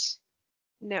 Except,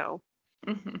 no.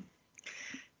 Mm-hmm.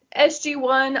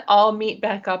 SG1 all meet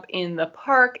back up in the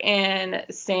park, and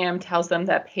Sam tells them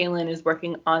that Palin is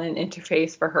working on an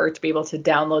interface for her to be able to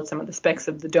download some of the specs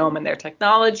of the dome and their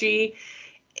technology.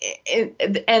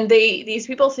 And these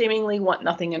people seemingly want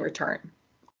nothing in return,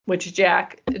 which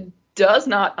Jack does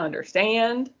not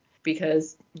understand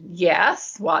because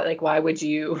yes, why would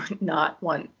you not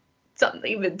want something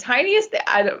even tiniest?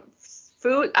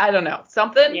 Food, I don't know,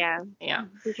 something. Yeah. Yeah.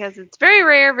 Because it's very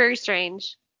rare, very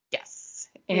strange. Yes.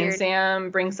 And Weird. Sam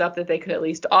brings up that they could at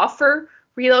least offer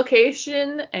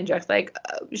relocation, and Jack's like,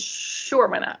 sure,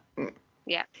 why not?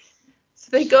 Yeah.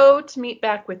 So they go to meet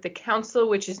back with the council,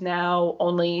 which is now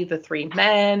only the three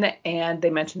men, and they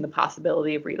mention the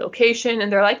possibility of relocation,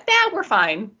 and they're like, nah, we're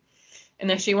fine. And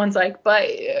then one's like, but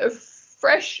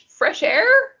fresh air,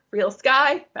 real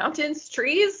sky, mountains,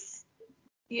 trees,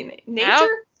 Out?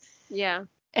 nature. Yeah.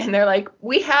 And they're like,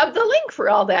 we have the link for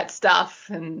all that stuff.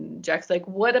 And Jack's like,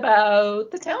 what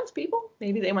about the townspeople?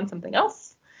 Maybe they want something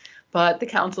else. But the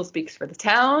council speaks for the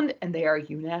town, and they are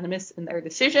unanimous in their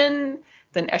decision.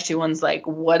 Then SG1's like,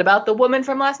 what about the woman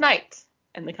from last night?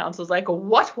 And the council's like,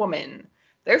 what woman?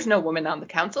 There's no woman on the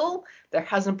council. There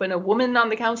hasn't been a woman on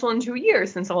the council in 2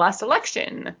 years since the last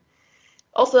election.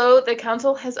 Also, the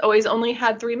council has always only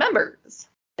had 3 members.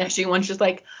 SG1's just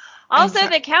like, Also,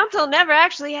 the council never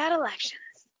actually had elections.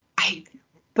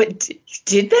 But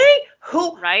did they?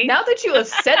 Who? Right? Now that you have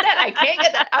said that, I can't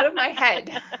get that out of my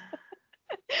head.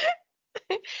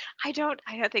 I don't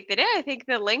think they did. I think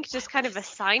the link just kind of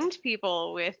assigned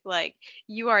people with like,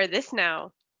 you are this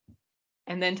now.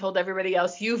 And then told everybody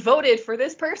else, you voted for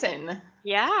this person.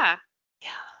 Yeah. Yeah.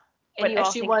 And But you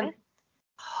all think SG1, this?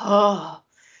 oh,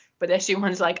 but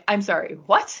SG1's like, I'm sorry,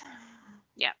 what?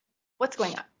 Yeah. What's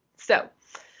going on? So,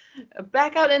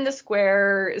 back out in the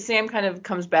square, Sam kind of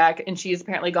comes back, and she's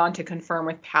apparently gone to confirm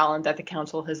with Palin that the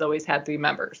council has always had 3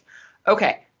 members.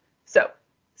 Okay, so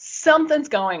something's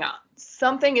going on.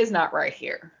 Something is not right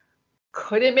here.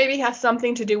 Could it maybe have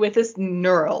something to do with this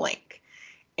Neuralink?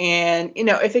 And,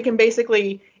 if it can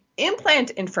basically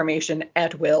implant information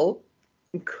at will,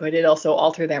 could it also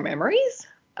alter their memories?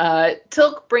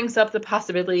 Tilk brings up the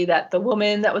possibility that the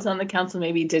woman that was on the council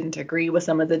maybe didn't agree with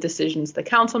some of the decisions the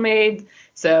council made.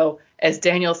 So, as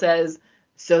Daniel says,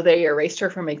 so they erased her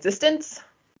from existence.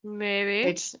 Maybe.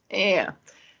 Which, yeah.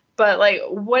 But like,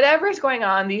 whatever's going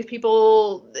on, these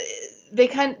people, they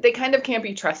kind of can't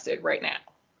be trusted right now.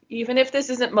 Even if this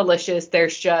isn't malicious,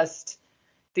 there's just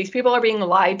these people are being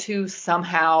lied to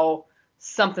somehow.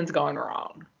 Something's going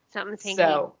wrong. Something's hinky.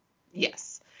 So,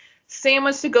 yes. Sam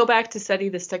wants to go back to study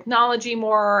this technology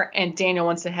more, and Daniel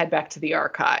wants to head back to the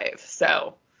archive.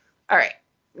 So, all right,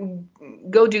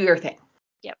 go do your thing.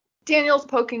 Yep. Daniel's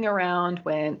poking around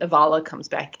when Ivala comes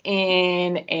back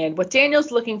in, and what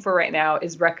Daniel's looking for right now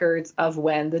is records of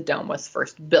when the dome was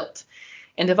first built.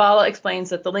 And Ivala explains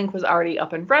that the link was already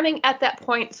up and running at that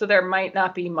point, so there might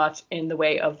not be much in the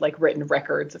way of like written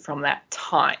records from that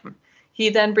time. He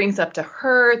then brings up to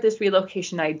her this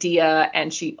relocation idea,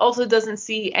 and she also doesn't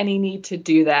see any need to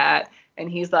do that. And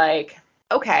he's like,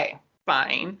 okay,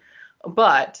 fine.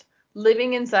 But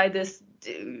living inside this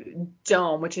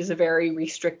dome, which is a very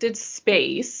restricted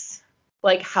space,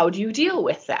 like, how do you deal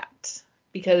with that?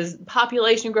 Because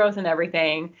population growth and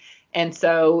everything. And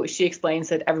so she explains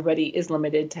that everybody is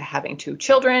limited to having 2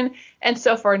 children. And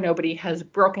so far, nobody has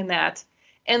broken that.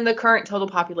 And the current total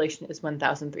population is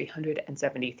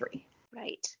 1,373.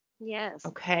 Right. Yes.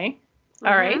 Okay. Mm-hmm.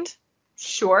 All right.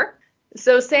 Sure.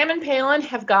 So Sam and Palin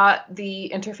have got the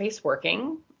interface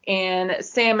working, and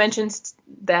Sam mentions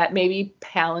that maybe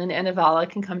Palin and Ivala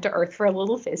can come to Earth for a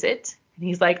little visit. And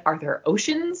he's like, are there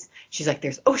oceans? She's like,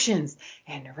 there's oceans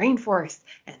and rainforests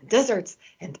and deserts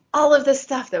and all of this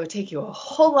stuff that would take you a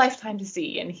whole lifetime to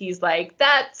see. And he's like,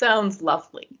 that sounds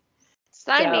lovely.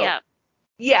 Sign me up.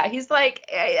 Yeah, he's like,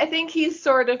 I think he's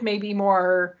sort of maybe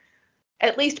more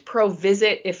at least pro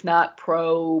visit, if not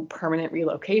pro permanent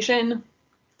relocation.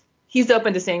 He's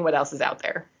open to seeing what else is out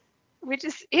there. Which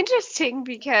is interesting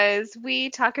because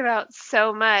we talk about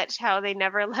so much how they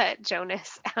never let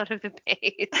Jonas out of the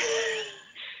base.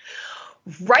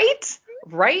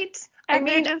 Right? And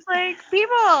they're just like,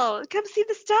 people, come see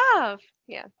the stuff.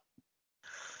 Yeah.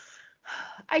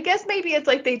 I guess maybe it's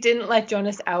like they didn't let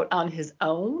Jonas out on his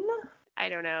own. I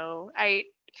don't know.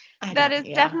 That is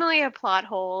definitely a plot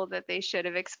hole that they should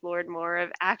have explored more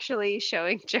of actually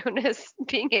showing Jonas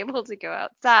being able to go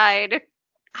outside.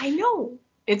 I know.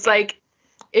 It's like,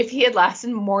 if he had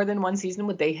lasted more than one season,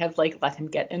 would they have like let him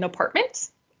get an apartment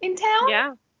in town Yeah.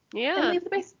 and Yeah. leave the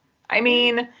base? I Yeah.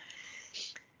 mean,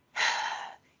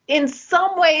 in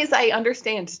some ways I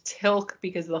understand Tilk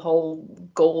because of the whole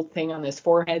gold thing on his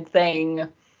forehead thing,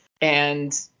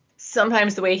 and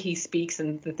sometimes the way he speaks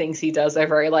and the things he does are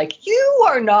very like, you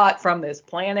are not from this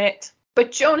planet.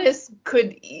 But Jonas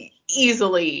could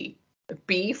easily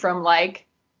be from like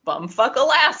bumfuck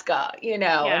Alaska, and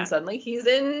Yeah. suddenly he's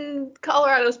in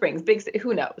Colorado Springs, big city,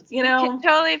 who knows, He could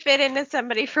totally fit into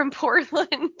somebody from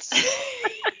Portland.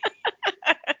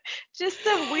 Just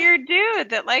a weird dude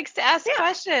that likes to ask Yeah,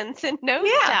 questions and knows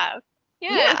yeah, stuff.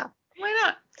 Yeah. yeah. Why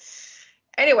not?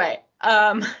 Anyway,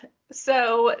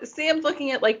 so Sam's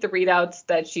looking at like the readouts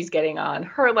that she's getting on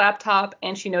her laptop,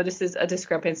 and she notices a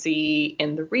discrepancy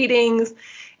in the readings.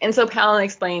 And so Palin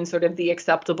explains sort of the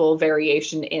acceptable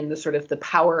variation in the sort of the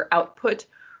power output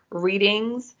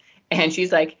readings. And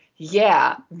she's like,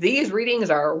 yeah, these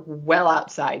readings are well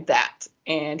outside that.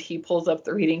 And he pulls up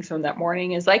the readings from that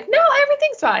morning and is like, no,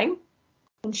 everything's fine.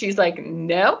 And she's like,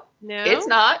 no, it's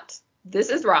No? not. This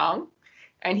is wrong.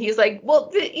 And he's like, well,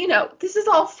 this is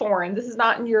all foreign. This is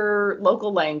not in your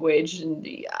local language.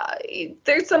 And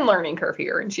there's some learning curve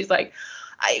here. And she's like,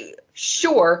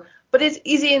 sure, but it's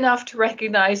easy enough to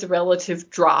recognize a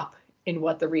relative drop in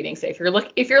what the readings say. If you're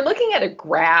looking at a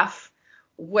graph,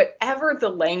 whatever the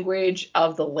language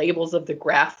of the labels of the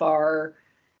graph are,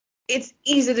 it's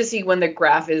easy to see when the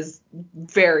graph is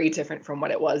very different from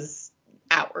what it was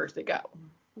hours ago.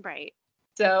 Right.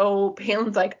 So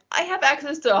Palin's like, I have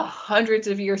access to hundreds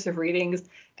of years of readings,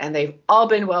 and they've all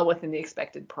been well within the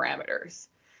expected parameters.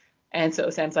 And so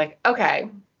Sam's like, okay,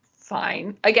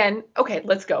 fine. Again, okay,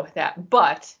 let's go with that.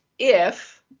 But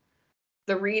if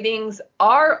the readings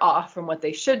are off from what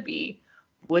they should be,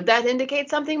 would that indicate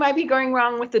something might be going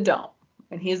wrong with the dome?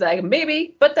 And he's like,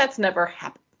 maybe, but that's never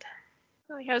happened.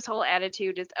 Like his whole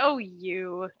attitude is, oh,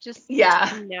 you. Just,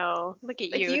 Yeah, no. Look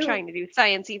at like you trying to do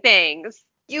sciencey things.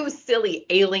 you silly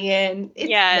alien.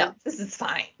 Yes. No, this is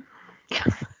fine. Yeah.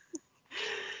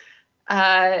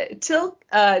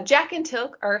 Jack and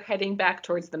Tilk are heading back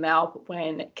towards the Malp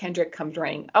when Kendrick comes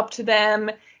running up to them,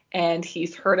 and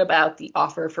he's heard about the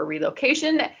offer for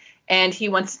relocation, and he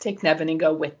wants to take Nevin and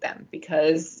go with them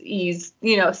because he's,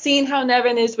 seen how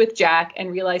Nevin is with Jack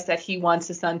and realized that he wants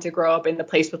his son to grow up in the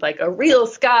place with like a real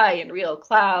sky and real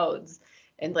clouds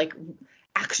and like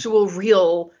actual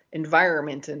real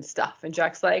environment and stuff. And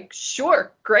Jack's like,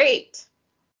 sure, great,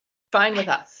 fine with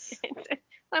us.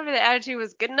 Whatever the attitude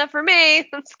was good enough for me.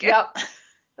 Let's go. Yep.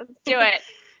 Let's do it.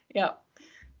 Yep.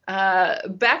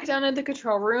 Back down in the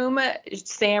control room,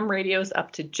 Sam radios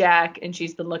up to Jack, and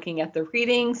she's been looking at the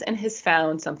readings and has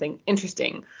found something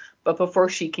interesting. But before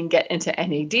she can get into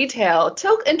any detail,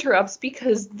 Tilk interrupts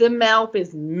because the Malp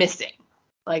is missing.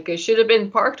 Like it should have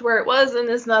been parked where it was and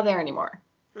it's not there anymore.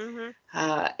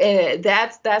 Mm-hmm.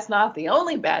 That's not the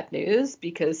only bad news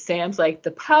because Sam's like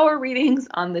the power readings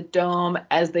on the dome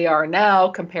as they are now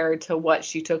compared to what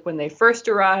she took when they first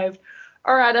arrived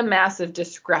are at a massive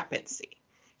discrepancy.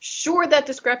 Sure, that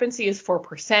discrepancy is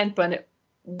 4%, but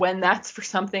when that's for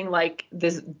something like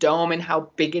this dome and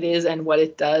how big it is and what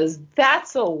it does,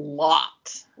 that's a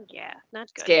lot. Yeah,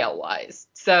 not good. Scale wise.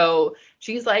 So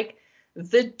she's like,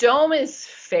 the dome is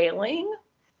failing.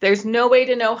 There's no way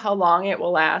to know how long it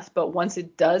will last, but once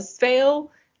it does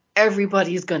fail,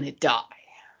 everybody's going to die.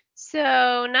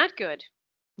 So, not good.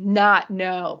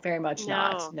 No, very much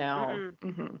not. No. No. Mm-mm.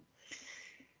 Mm-hmm.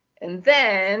 And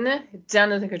then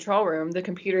down in the control room, the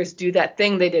computers do that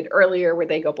thing they did earlier where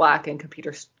they go black and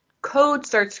computer code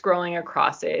starts scrolling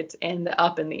across it. And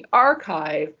up in the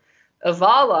archive,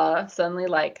 Avala suddenly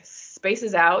like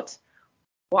spaces out,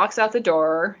 walks out the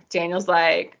door. Daniel's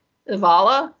like,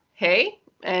 Avala, hey.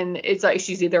 And it's like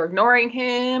she's either ignoring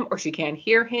him or she can't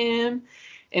hear him.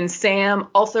 And Sam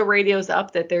also radios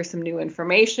up that there's some new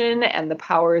information and the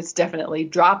power is definitely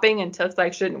dropping. And Tuck's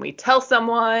like, shouldn't we tell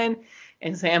someone?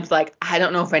 And Sam's like, I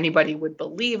don't know if anybody would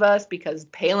believe us because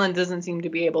Palin doesn't seem to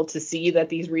be able to see that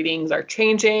these readings are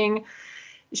changing.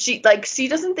 She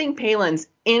doesn't think Palin's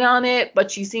in on it, but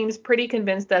she seems pretty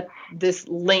convinced that this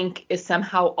link is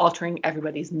somehow altering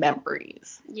everybody's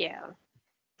memories. Yeah.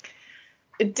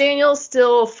 Daniel's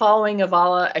still following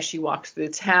Avala as she walks through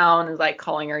the town and like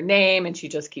calling her name, and she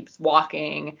just keeps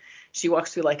walking. She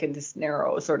walks through like in this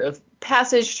narrow sort of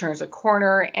passage, turns a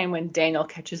corner, and when Daniel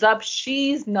catches up,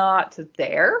 she's not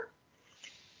there.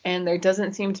 And there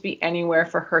doesn't seem to be anywhere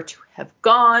for her to have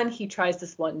gone. He tries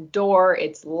this one door.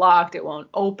 It's locked. It won't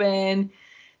open.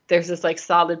 There's this like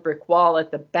solid brick wall at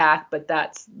the back, but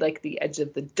that's like the edge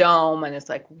of the dome. And it's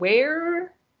like,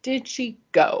 where did she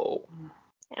go?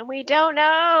 And we don't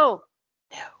know.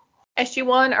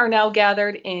 SG1 are now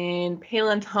gathered in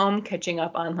Palin's home, catching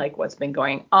up on like what's been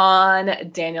going on.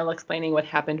 Daniel explaining what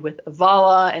happened with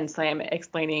Avala, and Sam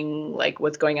explaining like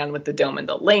what's going on with the dome and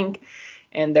the link.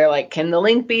 And they're like, can the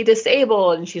link be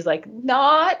disabled? And she's like,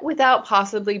 not without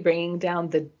possibly bringing down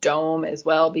the dome as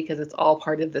well, because it's all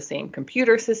part of the same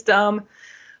computer system.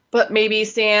 But maybe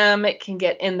Sam can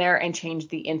get in there and change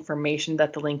the information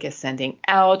that the link is sending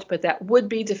out, but that would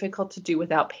be difficult to do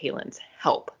without Palin's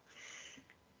help.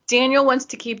 Daniel wants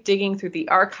to keep digging through the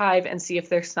archive and see if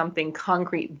there's something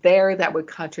concrete there that would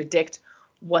contradict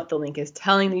what the link is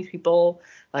telling these people,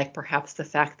 like perhaps the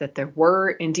fact that there were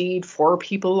indeed 4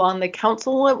 people on the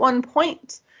council at one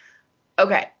point.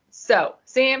 Okay, so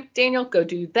Sam, Daniel, go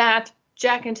do that.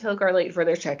 Jack and Tilk are late for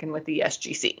their check-in with the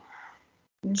SGC.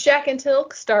 Jack and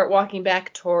Tilk start walking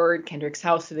back toward Kendrick's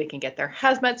house so they can get their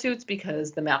hazmat suits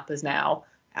because the map is now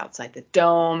outside the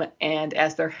dome. And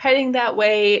as they're heading that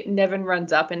way, Nevin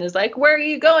runs up and is like, where are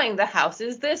you going? The house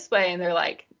is this way. And they're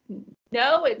like,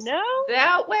 no, it's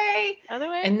that way. Other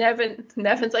way? And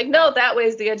Nevin's like, no, that way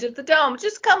is the edge of the dome.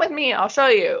 Just come with me. I'll show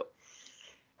you.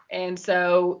 And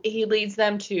so he leads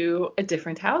them to a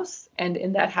different house. And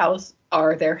in that house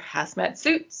are their hazmat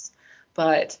suits.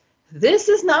 But this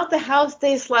is not the house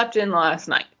they slept in last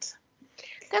night.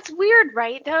 That's weird,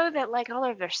 right, though? That, like, all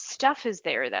of their stuff is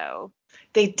there, though.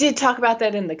 They did talk about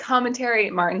that in the commentary.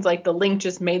 Martin's like, the link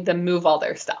just made them move all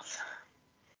their stuff.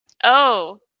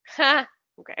 Oh. Huh.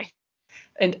 Okay.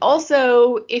 And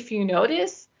also, if you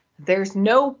notice, there's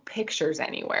no pictures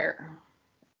anywhere.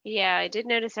 Yeah, I did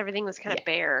notice everything was kind of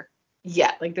bare.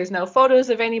 Yeah, like there's no photos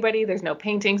of anybody. There's no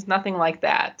paintings, nothing like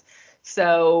that.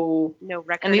 So... No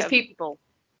record and these of people.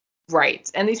 Right.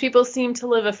 And these people seem to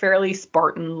live a fairly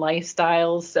Spartan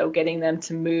lifestyle, so getting them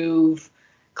to move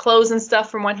clothes and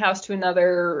stuff from one house to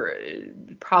another,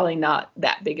 probably not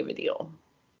that big of a deal.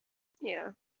 Yeah.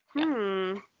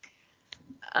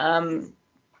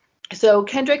 So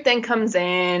Kendrick then comes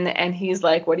in and he's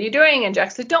like, what are you doing? And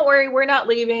Jack said, don't worry, we're not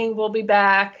leaving. We'll be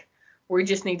back. We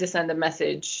just need to send a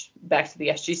message back to the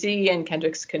SGC. And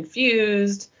Kendrick's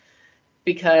confused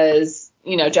because,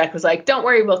 you know, Jack was like, don't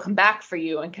worry, we'll come back for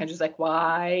you. And Kendrick's like,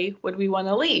 why would we want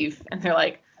to leave? And they're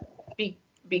like,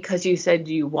 because you said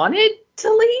you wanted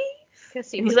to leave?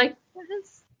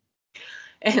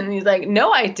 And he's like,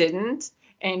 no, I didn't.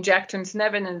 And Jack turns to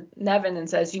Nevin and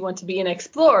says, you want to be an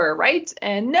explorer, right?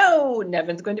 And no,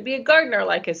 Nevin's going to be a gardener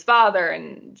like his father.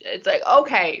 And it's like,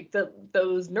 okay,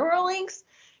 those Neuralinks,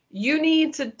 you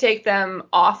need to take them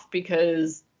off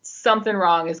because something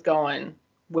wrong is going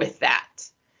with that.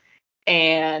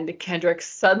 And Kendrick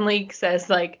suddenly says,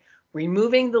 like,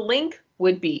 removing the link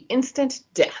would be instant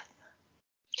death.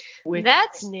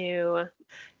 That's new.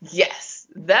 Yes,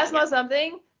 that's not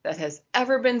something that has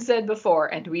ever been said before,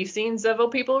 and we've seen several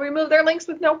people remove their links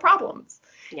with no problems.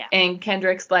 Yeah. And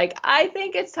Kendrick's like, I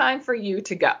think it's time for you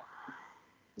to go.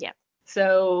 Yeah.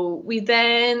 So we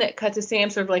then cut to Sam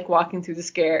sort of like walking through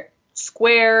the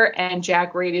square, and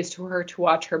Jack radios to her to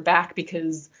watch her back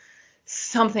because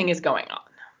something is going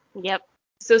on. Yep.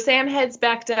 So Sam heads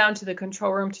back down to the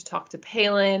control room to talk to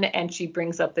Palin, and she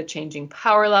brings up the changing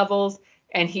power levels,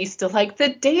 and he's still like, the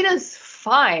data's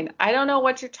fine. I don't know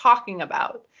what you're talking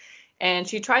about. And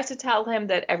she tries to tell him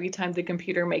that every time the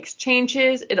computer makes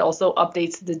changes, it also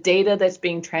updates the data that's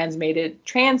being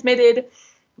transmitted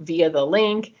via the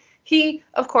link. He,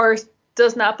 of course,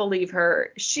 does not believe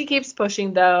her. She keeps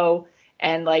pushing, though.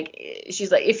 And, like,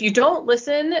 she's like, if you don't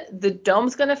listen, the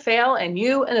dome's going to fail, and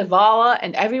you and Avala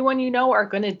and everyone you know are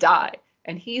going to die.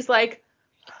 And he's like,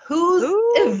 who's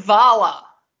Avala?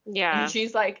 Yeah. And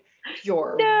she's like,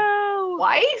 your No.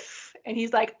 wife? And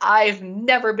he's like, I've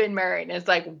never been married. And it's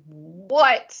like,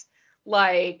 what?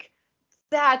 Like,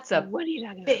 that's a what are you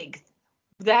talking big,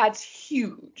 that's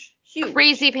huge. Huge.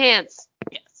 Crazy pants.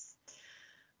 Yes.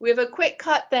 We have a quick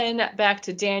cut then back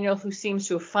to Daniel, who seems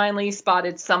to have finally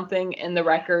spotted something in the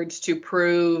records to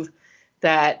prove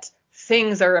that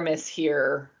things are amiss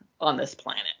here on this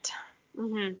planet.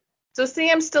 Mm-hmm. So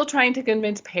Sam's still trying to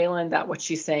convince Palin that what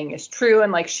she's saying is true.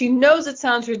 And, like, she knows it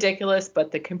sounds ridiculous,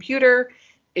 but the computer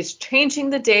is changing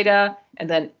the data and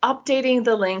then updating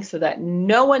the link so that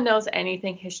no one knows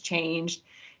anything has changed.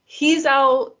 He's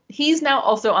now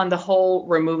also on the whole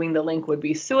removing the link would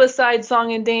be suicide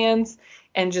song and dance.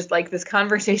 And just, like, this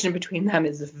conversation between them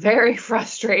is very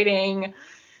frustrating.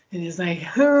 And he's like,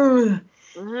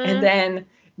 Mm-hmm. And then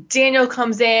Daniel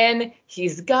comes in.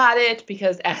 He's got it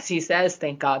because, as he says,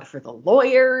 thank God for the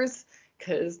lawyers.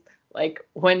 Because, like,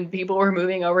 when people were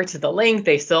moving over to the link,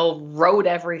 they still wrote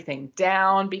everything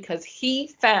down because he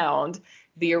found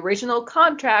the original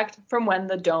contract from when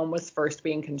the dome was first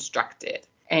being constructed.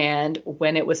 And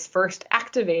when it was first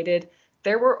activated,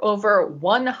 there were over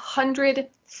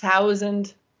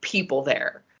 100,000 people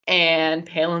there. And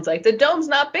Palin's like, the dome's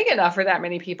not big enough for that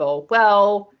many people.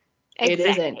 Well, it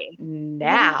isn't Exactly.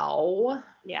 now.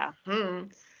 Yeah.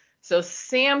 So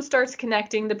Sam starts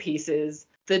connecting the pieces.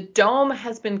 The dome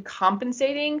has been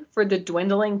compensating for the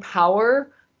dwindling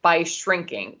power by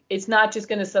shrinking. It's not just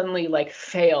going to suddenly like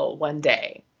fail one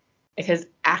day. It has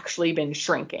actually been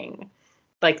shrinking.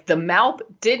 Like the mouth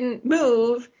didn't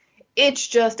move. It's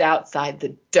just outside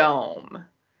the dome.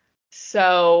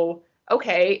 So,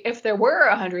 okay, if there were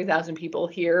 100,000 people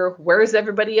here, where's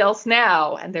everybody else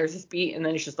now? And there's this beat, and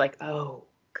then it's just like, oh,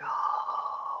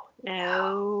 God.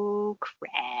 Oh,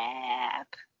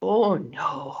 crap. Oh,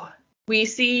 no. We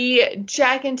see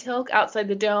Jack and Tilk outside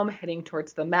the dome heading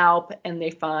towards the mouth, and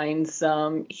they find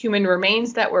some human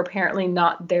remains that were apparently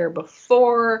not there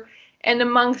before. And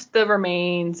amongst the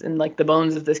remains and like the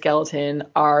bones of the skeleton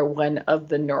are one of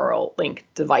the neural link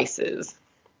devices.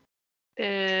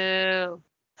 Ew.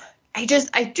 I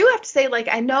do have to say, like,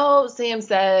 I know Sam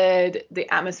said the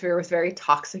atmosphere was very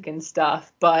toxic and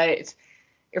stuff, but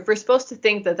if we're supposed to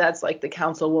think that that's like the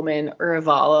councilwoman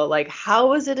Urvala, like,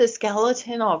 how is it a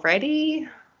skeleton already?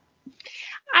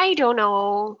 I don't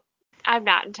know. I'm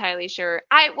not entirely sure.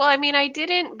 I mean, I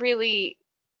didn't really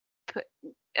put,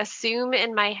 assume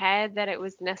in my head that it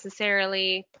was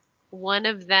necessarily one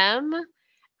of them.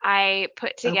 I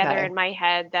put together Okay. in my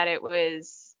head that it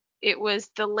was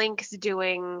the Lynx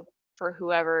doing for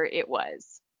whoever it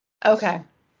was. Okay.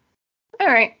 All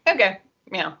right. Okay.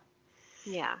 Yeah.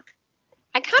 Yeah.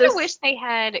 I kind So, of wish they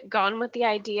had gone with the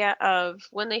idea of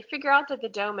when they figure out that the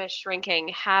dome is shrinking,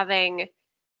 having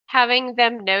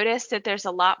them notice that there's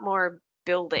a lot more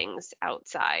buildings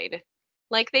outside.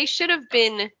 Like they should have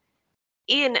been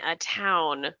in a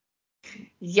town pretty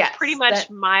yes, much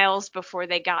that, miles before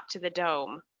they got to the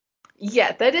dome.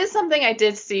 yeah, that is something I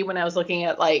did see when I was looking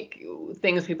at like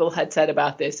things people had said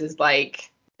about this is like,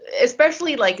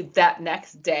 especially like that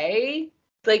next day,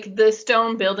 like the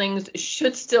stone buildings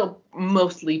should still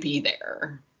mostly be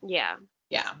there. Yeah.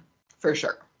 Yeah, for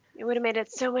sure. It would have made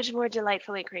it so much more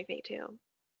delightfully creepy too.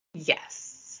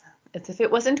 Yes. As if it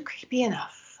wasn't creepy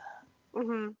enough.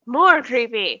 More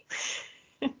creepy.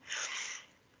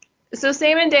 So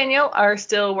Sam and Daniel are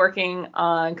still working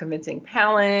on convincing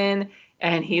Palin,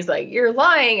 and he's like, "You're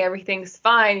lying, everything's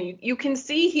fine." You can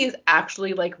see he's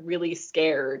actually like really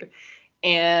scared.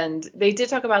 And they did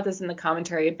talk about this in the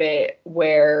commentary a bit,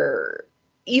 where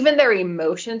even their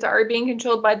emotions are being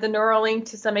controlled by the Neuralink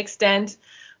to some extent.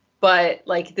 But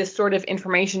like this sort of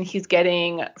information he's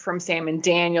getting from Sam and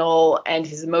Daniel and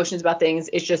his emotions about things,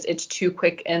 it's too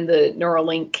quick, and the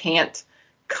Neuralink can't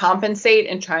compensate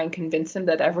and try and convince him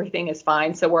that everything is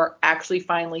fine. So we're actually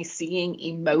finally seeing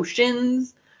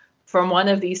emotions from one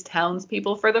of these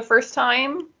townspeople for the first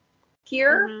time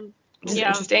here, hmm which is Yeah.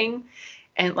 interesting.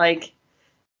 And like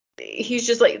he's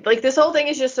just like this whole thing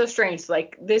is just so strange.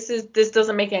 Like this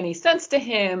doesn't make any sense to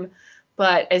him.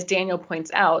 But as Daniel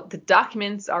points out, the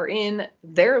documents are in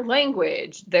their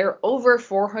language. They're over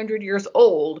 400 years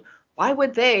old. Why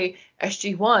would they,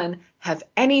 SG1, have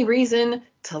any reason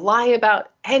to lie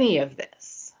about any of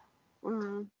this?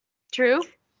 hmm True.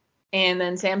 And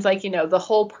then Sam's like, the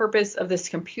whole purpose of this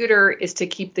computer is to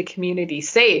keep the community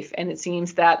safe. And it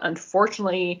seems that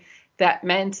unfortunately that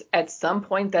meant at some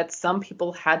point that some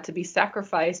people had to be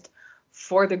sacrificed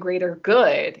for the greater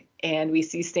good. And we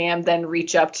see Sam then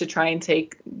reach up to try and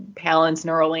take Palin's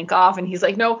Neuralink off, and he's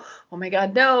like, no, oh my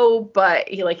God, no. But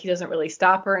he doesn't really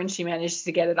stop her, and she manages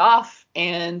to get it off,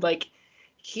 and like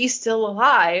he's still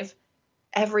alive.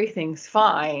 Everything's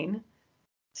fine.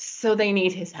 So they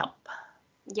need his help.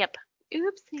 Yep.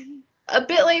 Oopsie. A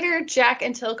bit later, Jack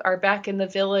and Tilk are back in the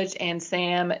village, and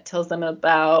Sam tells them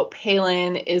about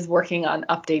Palin is working on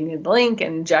updating the link,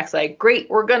 and Jack's like, great,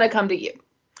 we're gonna come to you.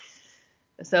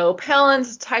 So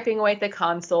Palin's typing away at the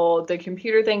console. The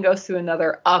computer then goes through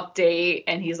another update,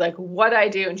 and he's like, what'd I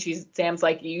do? And Sam's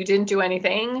like, you didn't do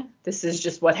anything. This is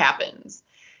just what happens.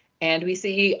 And we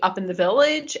see up in the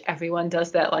village, everyone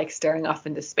does that like staring off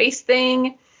into space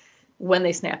thing. When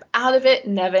they snap out of it,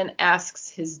 Nevin asks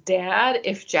his dad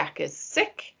if Jack is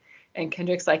sick, and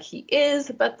Kendrick's like, he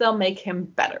is, but they'll make him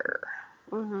better.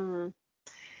 hmm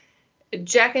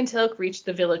Jack and Tilk reach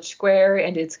the village square,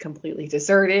 and it's completely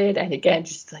deserted, and again,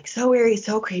 just like so eerie,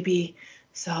 so creepy.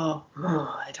 So,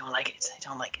 I don't like it. I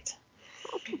don't like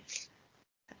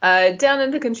it. Down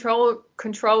in the control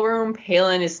room,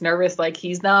 Palin is nervous, like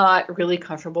he's not really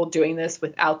comfortable doing this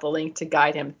without the link to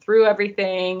guide him through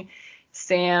everything.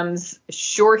 Sam's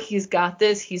sure he's got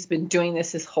this. He's been doing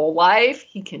this his whole life.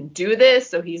 He can do this.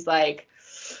 So he's like,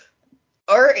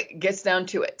 all right, gets down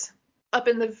to it. Up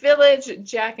in the village,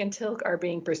 Jack and Tilk are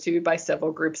being pursued by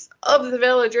several groups of the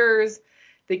villagers.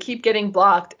 They keep getting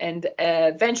blocked and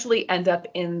eventually end up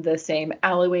in the same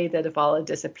alleyway that Avala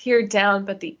disappeared down,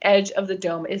 but the edge of the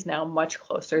dome is now much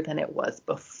closer than it was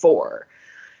before.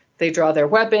 They draw their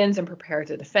weapons and prepare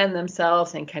to defend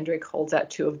themselves, and Kendrick holds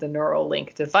out 2 of the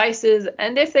Neuralink devices,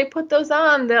 and if they put those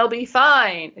on, they'll be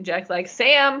fine. And Jack's like,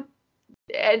 Sam,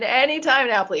 at any time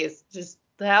now, please. Just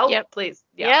help, Yep. please.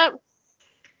 Yeah.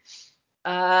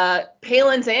 Yep.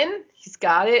 Palin's in. He's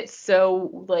got it.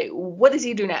 So, like, what does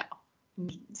he do now?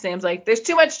 Sam's like, there's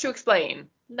too much to explain.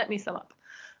 Let me sum up.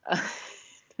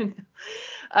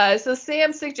 So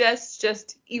Sam suggests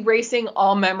just erasing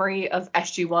all memory of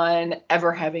SG1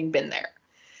 ever having been there.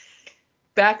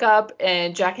 Back up,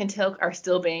 and Jack and Tilk are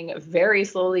still being very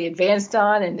slowly advanced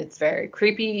on, and it's very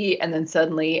creepy. And then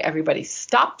suddenly everybody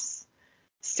stops,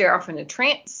 stare off in a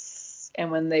trance.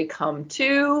 And when they come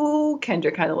to,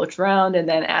 Kendra kind of looks around and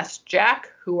then asks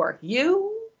Jack, who are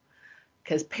you?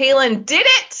 Because Palin did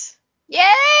it!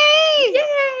 Yay!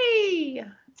 Yay!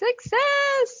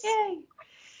 Success! Yay!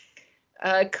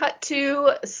 Cut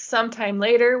to sometime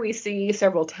later, we see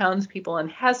several townspeople in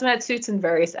hazmat suits and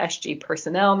various SG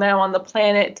personnel now on the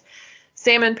planet.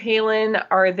 Sam and Palin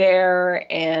are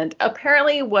there, and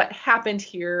apparently what happened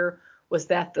here was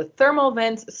that the thermal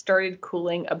vents started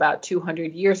cooling about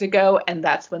 200 years ago, and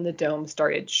that's when the dome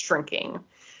started shrinking.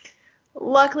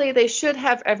 Luckily, they should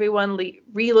have everyone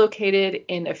relocated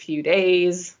in a few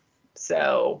days,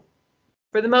 so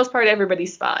for the most part,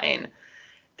 everybody's fine.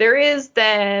 There is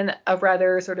then a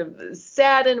rather sort of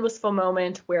sad and wistful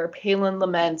moment where Palin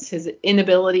laments his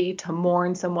inability to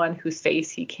mourn someone whose face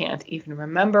he can't even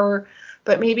remember,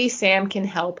 but maybe Sam can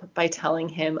help by telling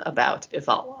him about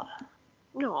Ivala. Aw,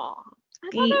 I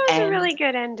thought The that was a end. really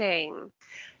good ending.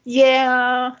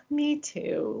 Yeah, me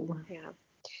too. Yeah.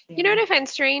 Yeah. You know what I find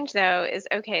strange though is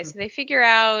okay, so they figure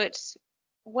out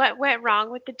what went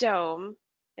wrong with the dome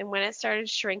and when it started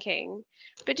shrinking.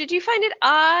 But did you find it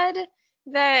odd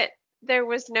that there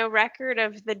was no record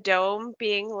of the dome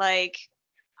being like,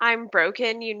 I'm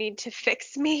broken, you need to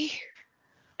fix me?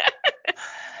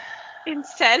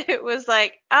 Instead, it was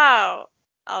like, oh,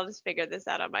 I'll just figure this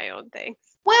out on my own things.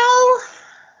 Well,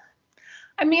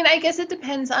 I mean, I guess it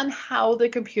depends on how the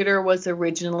computer was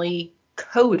originally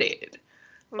coded.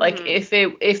 Like Hmm.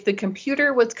 if the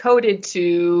computer was coded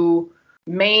to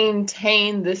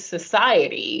maintain this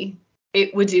society,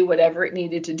 it would do whatever it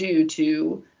needed to do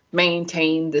to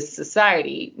maintain this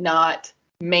society, not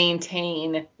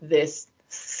maintain this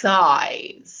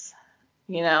size,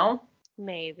 you know?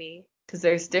 Maybe. Because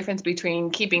there's a difference between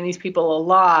keeping these people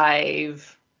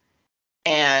alive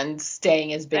and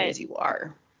staying as big But as you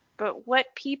are. but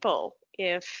what people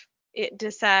if it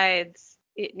decides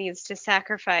it needs to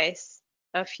sacrifice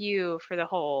a few for the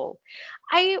whole?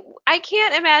 I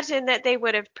can't imagine that they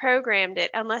would have programmed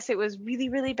it unless it was really,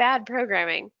 really bad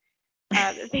programming.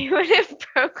 That they would have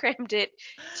programmed it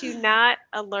to not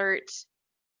alert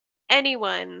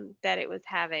anyone that it was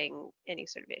having any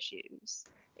sort of issues.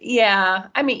 Yeah,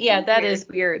 I mean, yeah, Seems that weird. is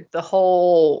weird. The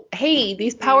whole, hey,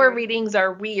 these power Mm, readings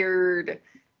are weird.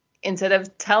 Instead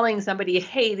of telling somebody,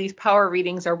 hey, these power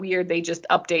readings are weird, they just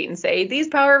update and say, these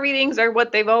power readings are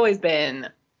what they've always been.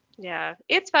 yeah,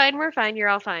 it's fine. We're fine. You're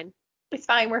all fine. It's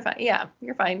fine, we're fine. Yeah,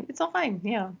 you're fine. It's all fine.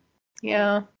 Yeah. Yeah.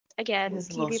 Yeah. It Again, is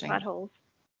a little TV plot strange. holes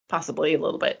Possibly a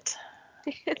little bit.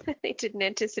 that they didn't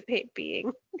anticipate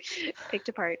being picked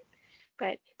apart,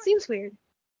 but seems weird.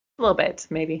 A little bit,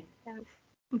 maybe. Yeah.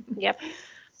 Yep.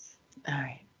 All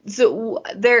right. So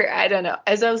there, I don't know.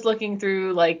 As I was looking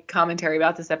through like commentary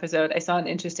about this episode, I saw an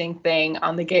interesting thing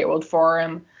on the Gate World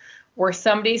forum where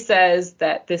somebody says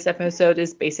that this episode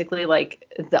is basically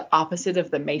like the opposite of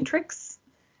the Matrix.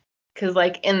 Because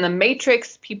like in the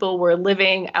Matrix, people were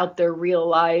living out their real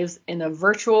lives in a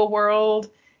virtual world,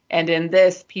 and in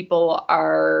this, people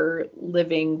are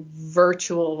living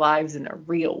virtual lives in a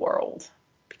real world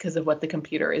because of what the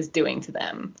computer is doing to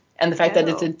them, and the fact that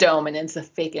it's a Oh. dome and it's a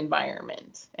fake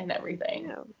environment and everything.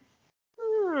 Oh.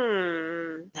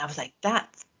 Hmm. And I was like,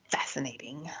 that's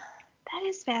fascinating. That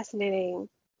is fascinating.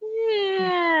 Yeah.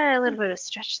 Yeah, a little bit of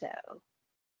stretch though,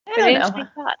 I but an don't know. interesting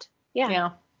thought. Yeah. Yeah.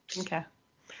 Okay.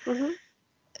 Mhm.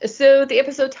 So the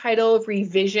episode title,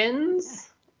 Revisions.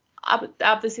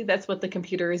 Obviously, that's what the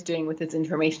computer is doing with its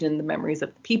information and the memories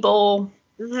of the people.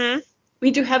 Mhm.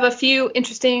 We do have a few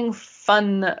interesting,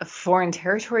 fun foreign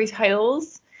territory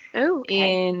titles. Oh,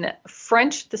 okay. In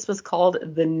French, this was called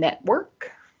The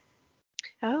Network.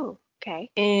 Oh. Okay.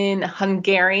 In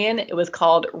Hungarian, it was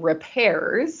called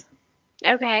Repairs.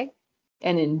 Okay.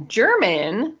 And in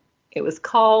German, it was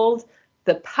called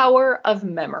The Power of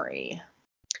Memory.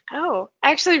 Oh,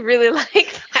 I actually really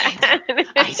like that.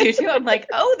 I do too. I'm like,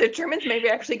 oh, the Germans maybe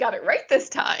actually got it right this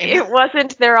time. It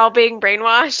wasn't they're all being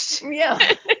brainwashed. Yeah.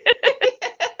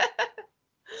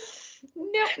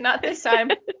 Nope, not this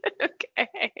time.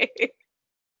 Okay.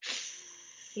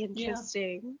 Yeah.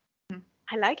 Interesting.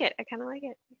 I like it. I kind of like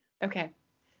it. Okay.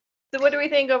 So what do we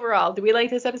think overall? Do we like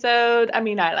this episode? I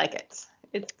mean, I like it.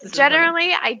 This is one of,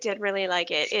 Generally, I did really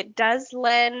like it. It does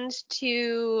lend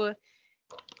to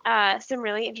some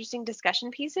really interesting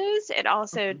discussion pieces. It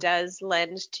also does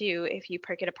lend to, if you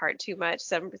prick it apart too much,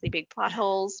 some really big plot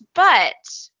holes. But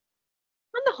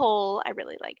on the whole, I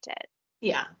really liked it.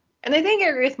 yeah. And I think I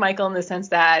agree with Michael in the sense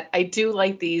that I do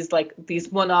like these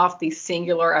one-off, these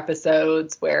singular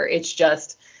episodes where it's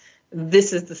just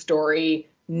this is the story,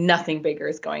 nothing bigger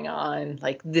is going on.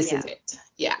 Like this is Yeah. it.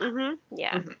 Yeah.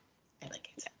 Yeah. hmm I like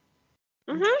it.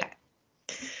 Mhm. Okay.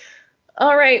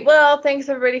 All right. Well, thanks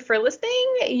everybody for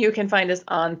listening. You can find us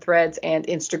on Threads and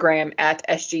Instagram at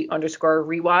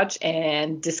SG_rewatch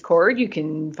and Discord. You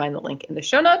can find the link in the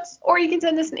show notes, or you can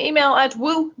send us an email at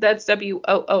that's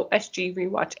WOOSG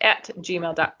rewatch at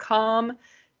gmail.com.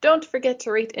 Don't forget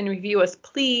to rate and review us,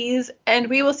 please. And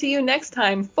we will see you next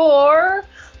time for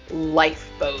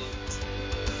Lifeboat.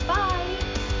 Bye.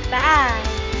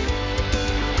 Bye.